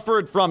I've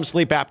suffered from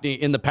sleep apnea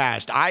in the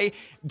past. I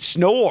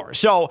snore.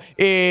 So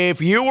if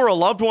you or a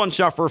loved one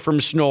suffer from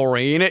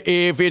snoring,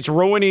 if it's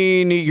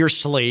ruining your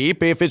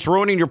sleep, if it's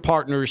ruining your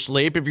partner's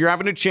sleep, if you're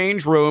having to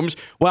change rooms,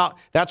 well,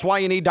 that's why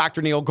you need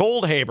Dr. Neil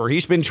Goldhaber.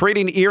 He's been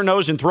treating ear,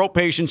 nose, and throat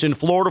patients in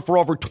Florida for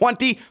over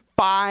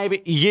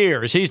 25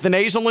 years. He's the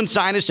nasal and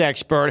sinus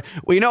expert.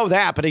 We know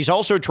that, but he's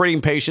also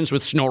treating patients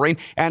with snoring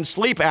and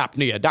sleep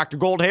apnea. Dr.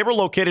 Goldhaber,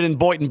 located in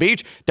Boynton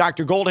Beach.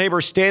 Dr.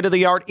 Goldhaber's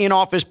state-of-the-art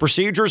in-office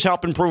procedures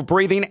help improve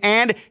breathing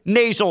and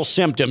nasal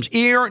symptoms.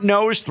 Ear,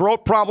 nose,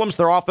 throat problems,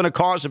 they're often a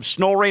cause of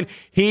snoring.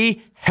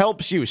 He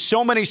helps you.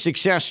 So many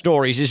success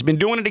stories. He's been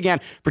doing it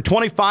again for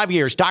 25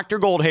 years. Dr.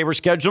 Goldhaber,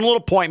 schedule an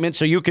appointment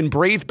so you can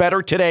breathe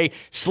better today,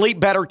 sleep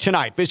better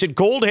tonight. Visit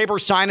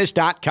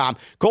goldhabersinus.com,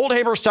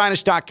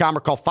 goldhabersinus.com, or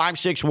call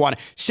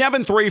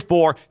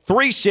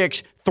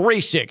 561-734-3636.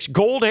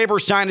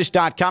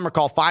 goldhabersinus.com, or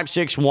call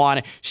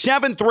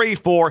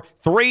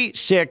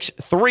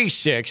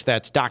 561-734-3636.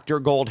 That's Dr.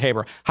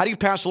 Goldhaber. How do you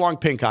pass along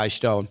pink eye,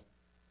 Stone?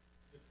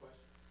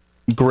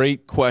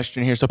 Great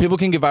question here. So people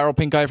can get viral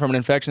pink eye from an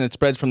infection that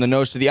spreads from the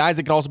nose to the eyes.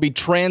 It can also be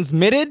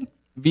transmitted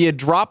via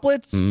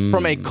droplets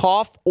from a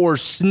cough or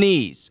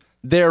sneeze.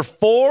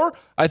 Therefore,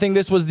 I think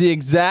this was the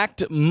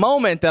exact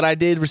moment that I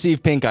did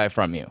receive pink eye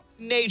from you.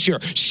 Nature.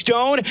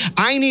 Stone,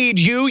 I need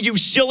you, you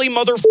silly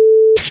mother.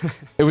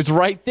 It was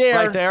right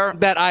there. Right there?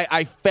 That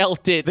I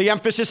felt it. The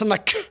emphasis on the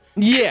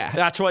Yeah.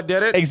 That's what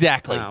did it?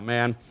 Exactly. Oh,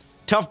 man.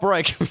 Tough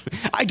break.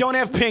 I don't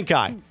have pink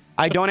eye.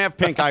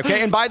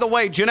 Okay? And by the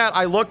way, Jeanette,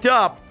 I looked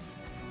up.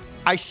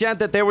 I said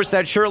that there was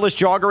that shirtless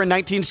jogger in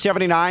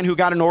 1979 who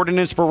got an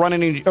ordinance for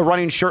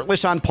running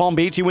shirtless on Palm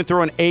Beach. He went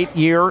through an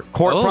 8-year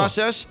court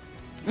process.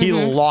 He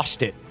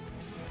lost it.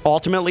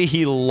 Ultimately,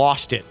 he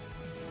lost it.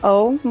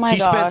 Oh, my He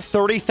gosh.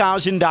 spent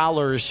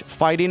 $30,000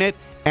 fighting it,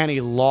 and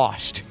he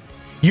lost.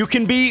 You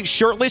can be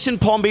shirtless in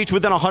Palm Beach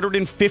within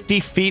 150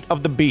 feet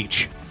of the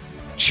beach.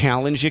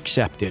 Challenge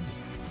accepted.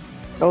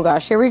 Oh,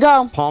 gosh. Here we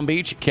go. Palm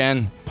Beach,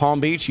 Ken.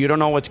 Palm Beach, you don't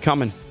know what's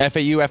coming.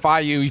 FAU,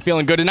 FIU, you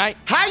feeling good tonight?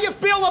 How you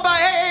feel about,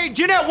 hey,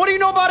 Jeanette, what do you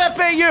know about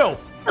FAU?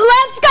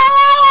 Let's go!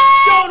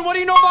 Stone, what do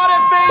you know about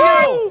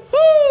FAU?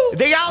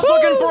 The Owls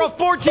looking for a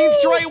 14th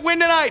straight win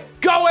tonight.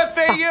 Go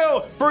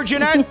FAU. For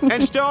Jeanette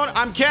and Stone,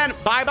 I'm Ken.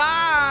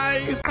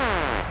 Bye-bye.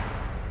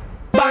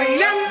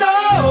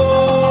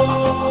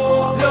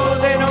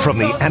 From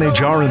the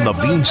Anajar and the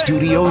Bean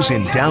Studios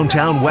in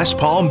downtown West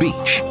Palm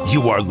Beach,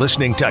 you are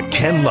listening to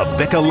Ken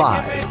LaVicka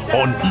Live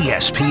on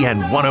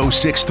ESPN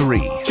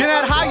 106.3.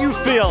 Jeanette, how you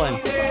feeling?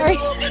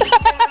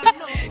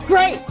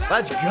 Great.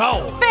 Let's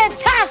go.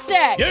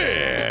 Fantastic.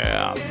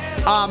 Yeah.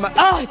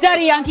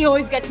 Daddy Yankee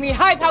always gets me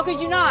hype. How could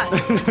you not?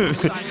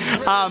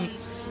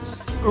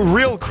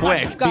 Real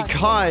quick,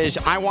 because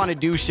I want to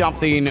do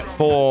something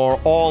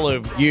for all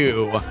of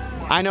you.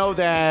 I know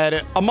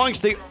that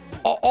amongst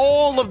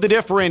all of the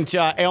different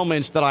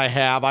ailments that I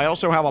have, I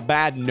also have a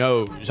bad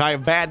nose. I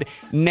have bad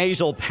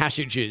nasal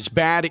passages,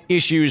 bad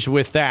issues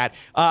with that.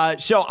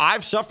 So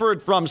I've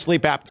suffered from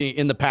sleep apnea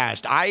in the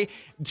past. I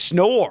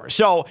snore.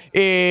 So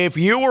if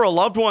you or a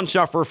loved one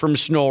suffer from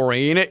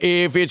snoring,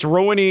 if it's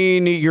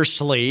ruining your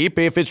sleep,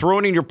 if it's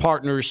ruining your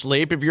partner's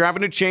sleep, if you're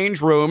having to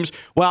change rooms,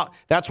 well,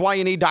 that's why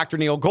you need Dr.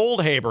 Neil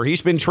Goldhaber.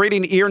 He's been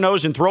treating ear,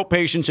 nose, and throat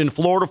patients in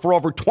Florida for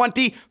over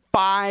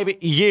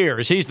 25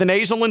 years. He's the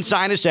nasal and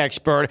sinus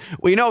expert.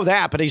 We know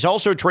that, but he's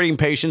also treating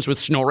patients with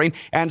snoring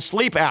and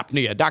sleep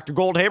apnea. Dr.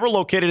 Goldhaber,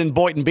 located in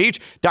Boynton Beach.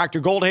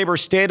 Dr.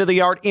 Goldhaber's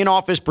state-of-the-art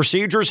in-office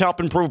procedures help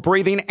improve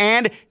breathing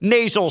and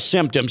nasal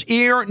symptoms.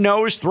 Ear,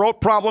 nose,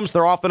 throat problems,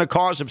 they're often a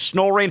cause of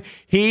snoring.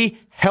 He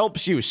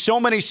helps you. So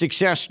many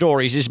success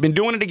stories. He's been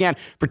doing it again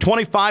for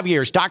 25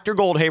 years. Dr.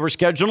 Goldhaber,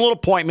 schedule an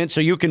appointment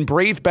so you can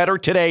breathe better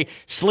today,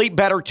 sleep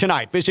better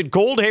tonight. Visit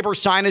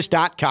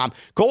goldhabersinus.com,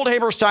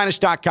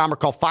 goldhabersinus.com, or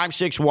call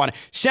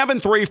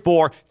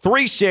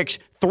 561-734-3636.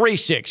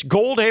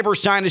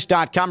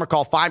 goldhabersinus.com, or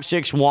call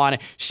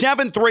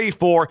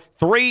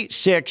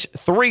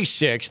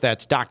 561-734-3636.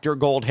 That's Dr.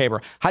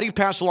 Goldhaber. How do you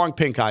pass along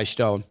pink eye,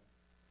 Stone?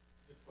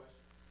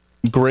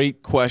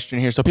 Great question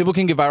here. So people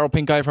can get viral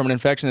pink eye from an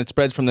infection that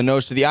spreads from the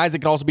nose to the eyes. It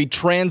can also be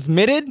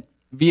transmitted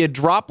via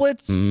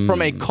droplets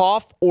from a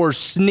cough or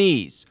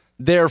sneeze.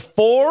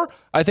 Therefore,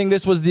 I think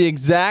this was the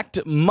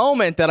exact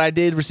moment that I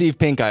did receive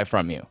pink eye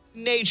from you.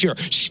 Nature.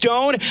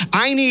 Stone,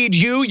 I need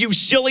you, you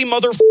silly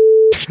mother.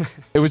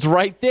 It was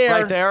right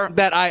there. Right there?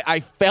 That I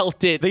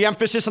felt it. The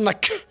emphasis on the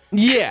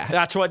Yeah.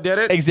 That's what did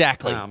it?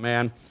 Exactly. Oh,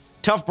 man.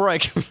 Tough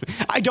break.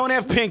 I don't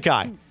have pink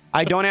eye.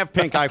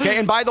 Okay.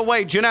 And by the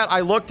way, Jeanette,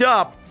 I looked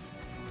up.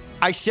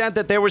 I said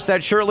that there was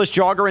that shirtless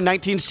jogger in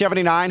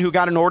 1979 who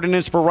got an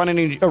ordinance for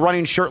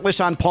running shirtless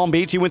on Palm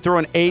Beach. He went through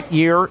an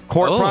 8-year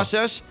court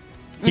process.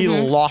 He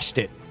lost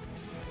it.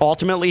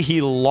 Ultimately, he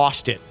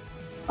lost it.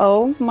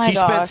 Oh, my gosh. He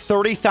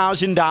spent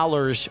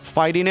 $30,000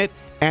 fighting it,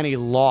 and he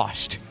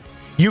lost.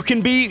 You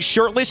can be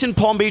shirtless in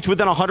Palm Beach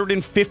within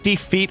 150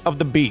 feet of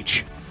the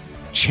beach.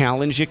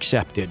 Challenge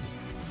accepted.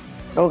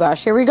 Oh,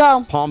 gosh. Here we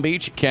go. Palm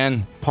Beach.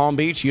 Ken. Palm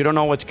Beach, you don't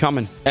know what's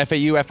coming.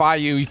 FAU,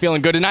 FIU, you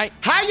feeling good tonight?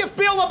 How you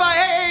feel about,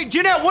 hey,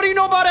 Jeanette, what do you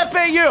know about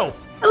FAU?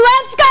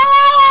 Let's go!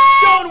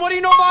 Stone, what do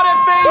you know about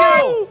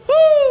FAU?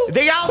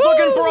 The Owls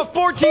looking for a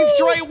 14th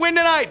straight win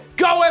tonight.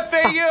 Go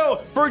FAU!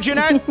 For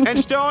Jeanette and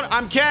Stone,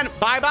 I'm Ken.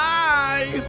 Bye-bye.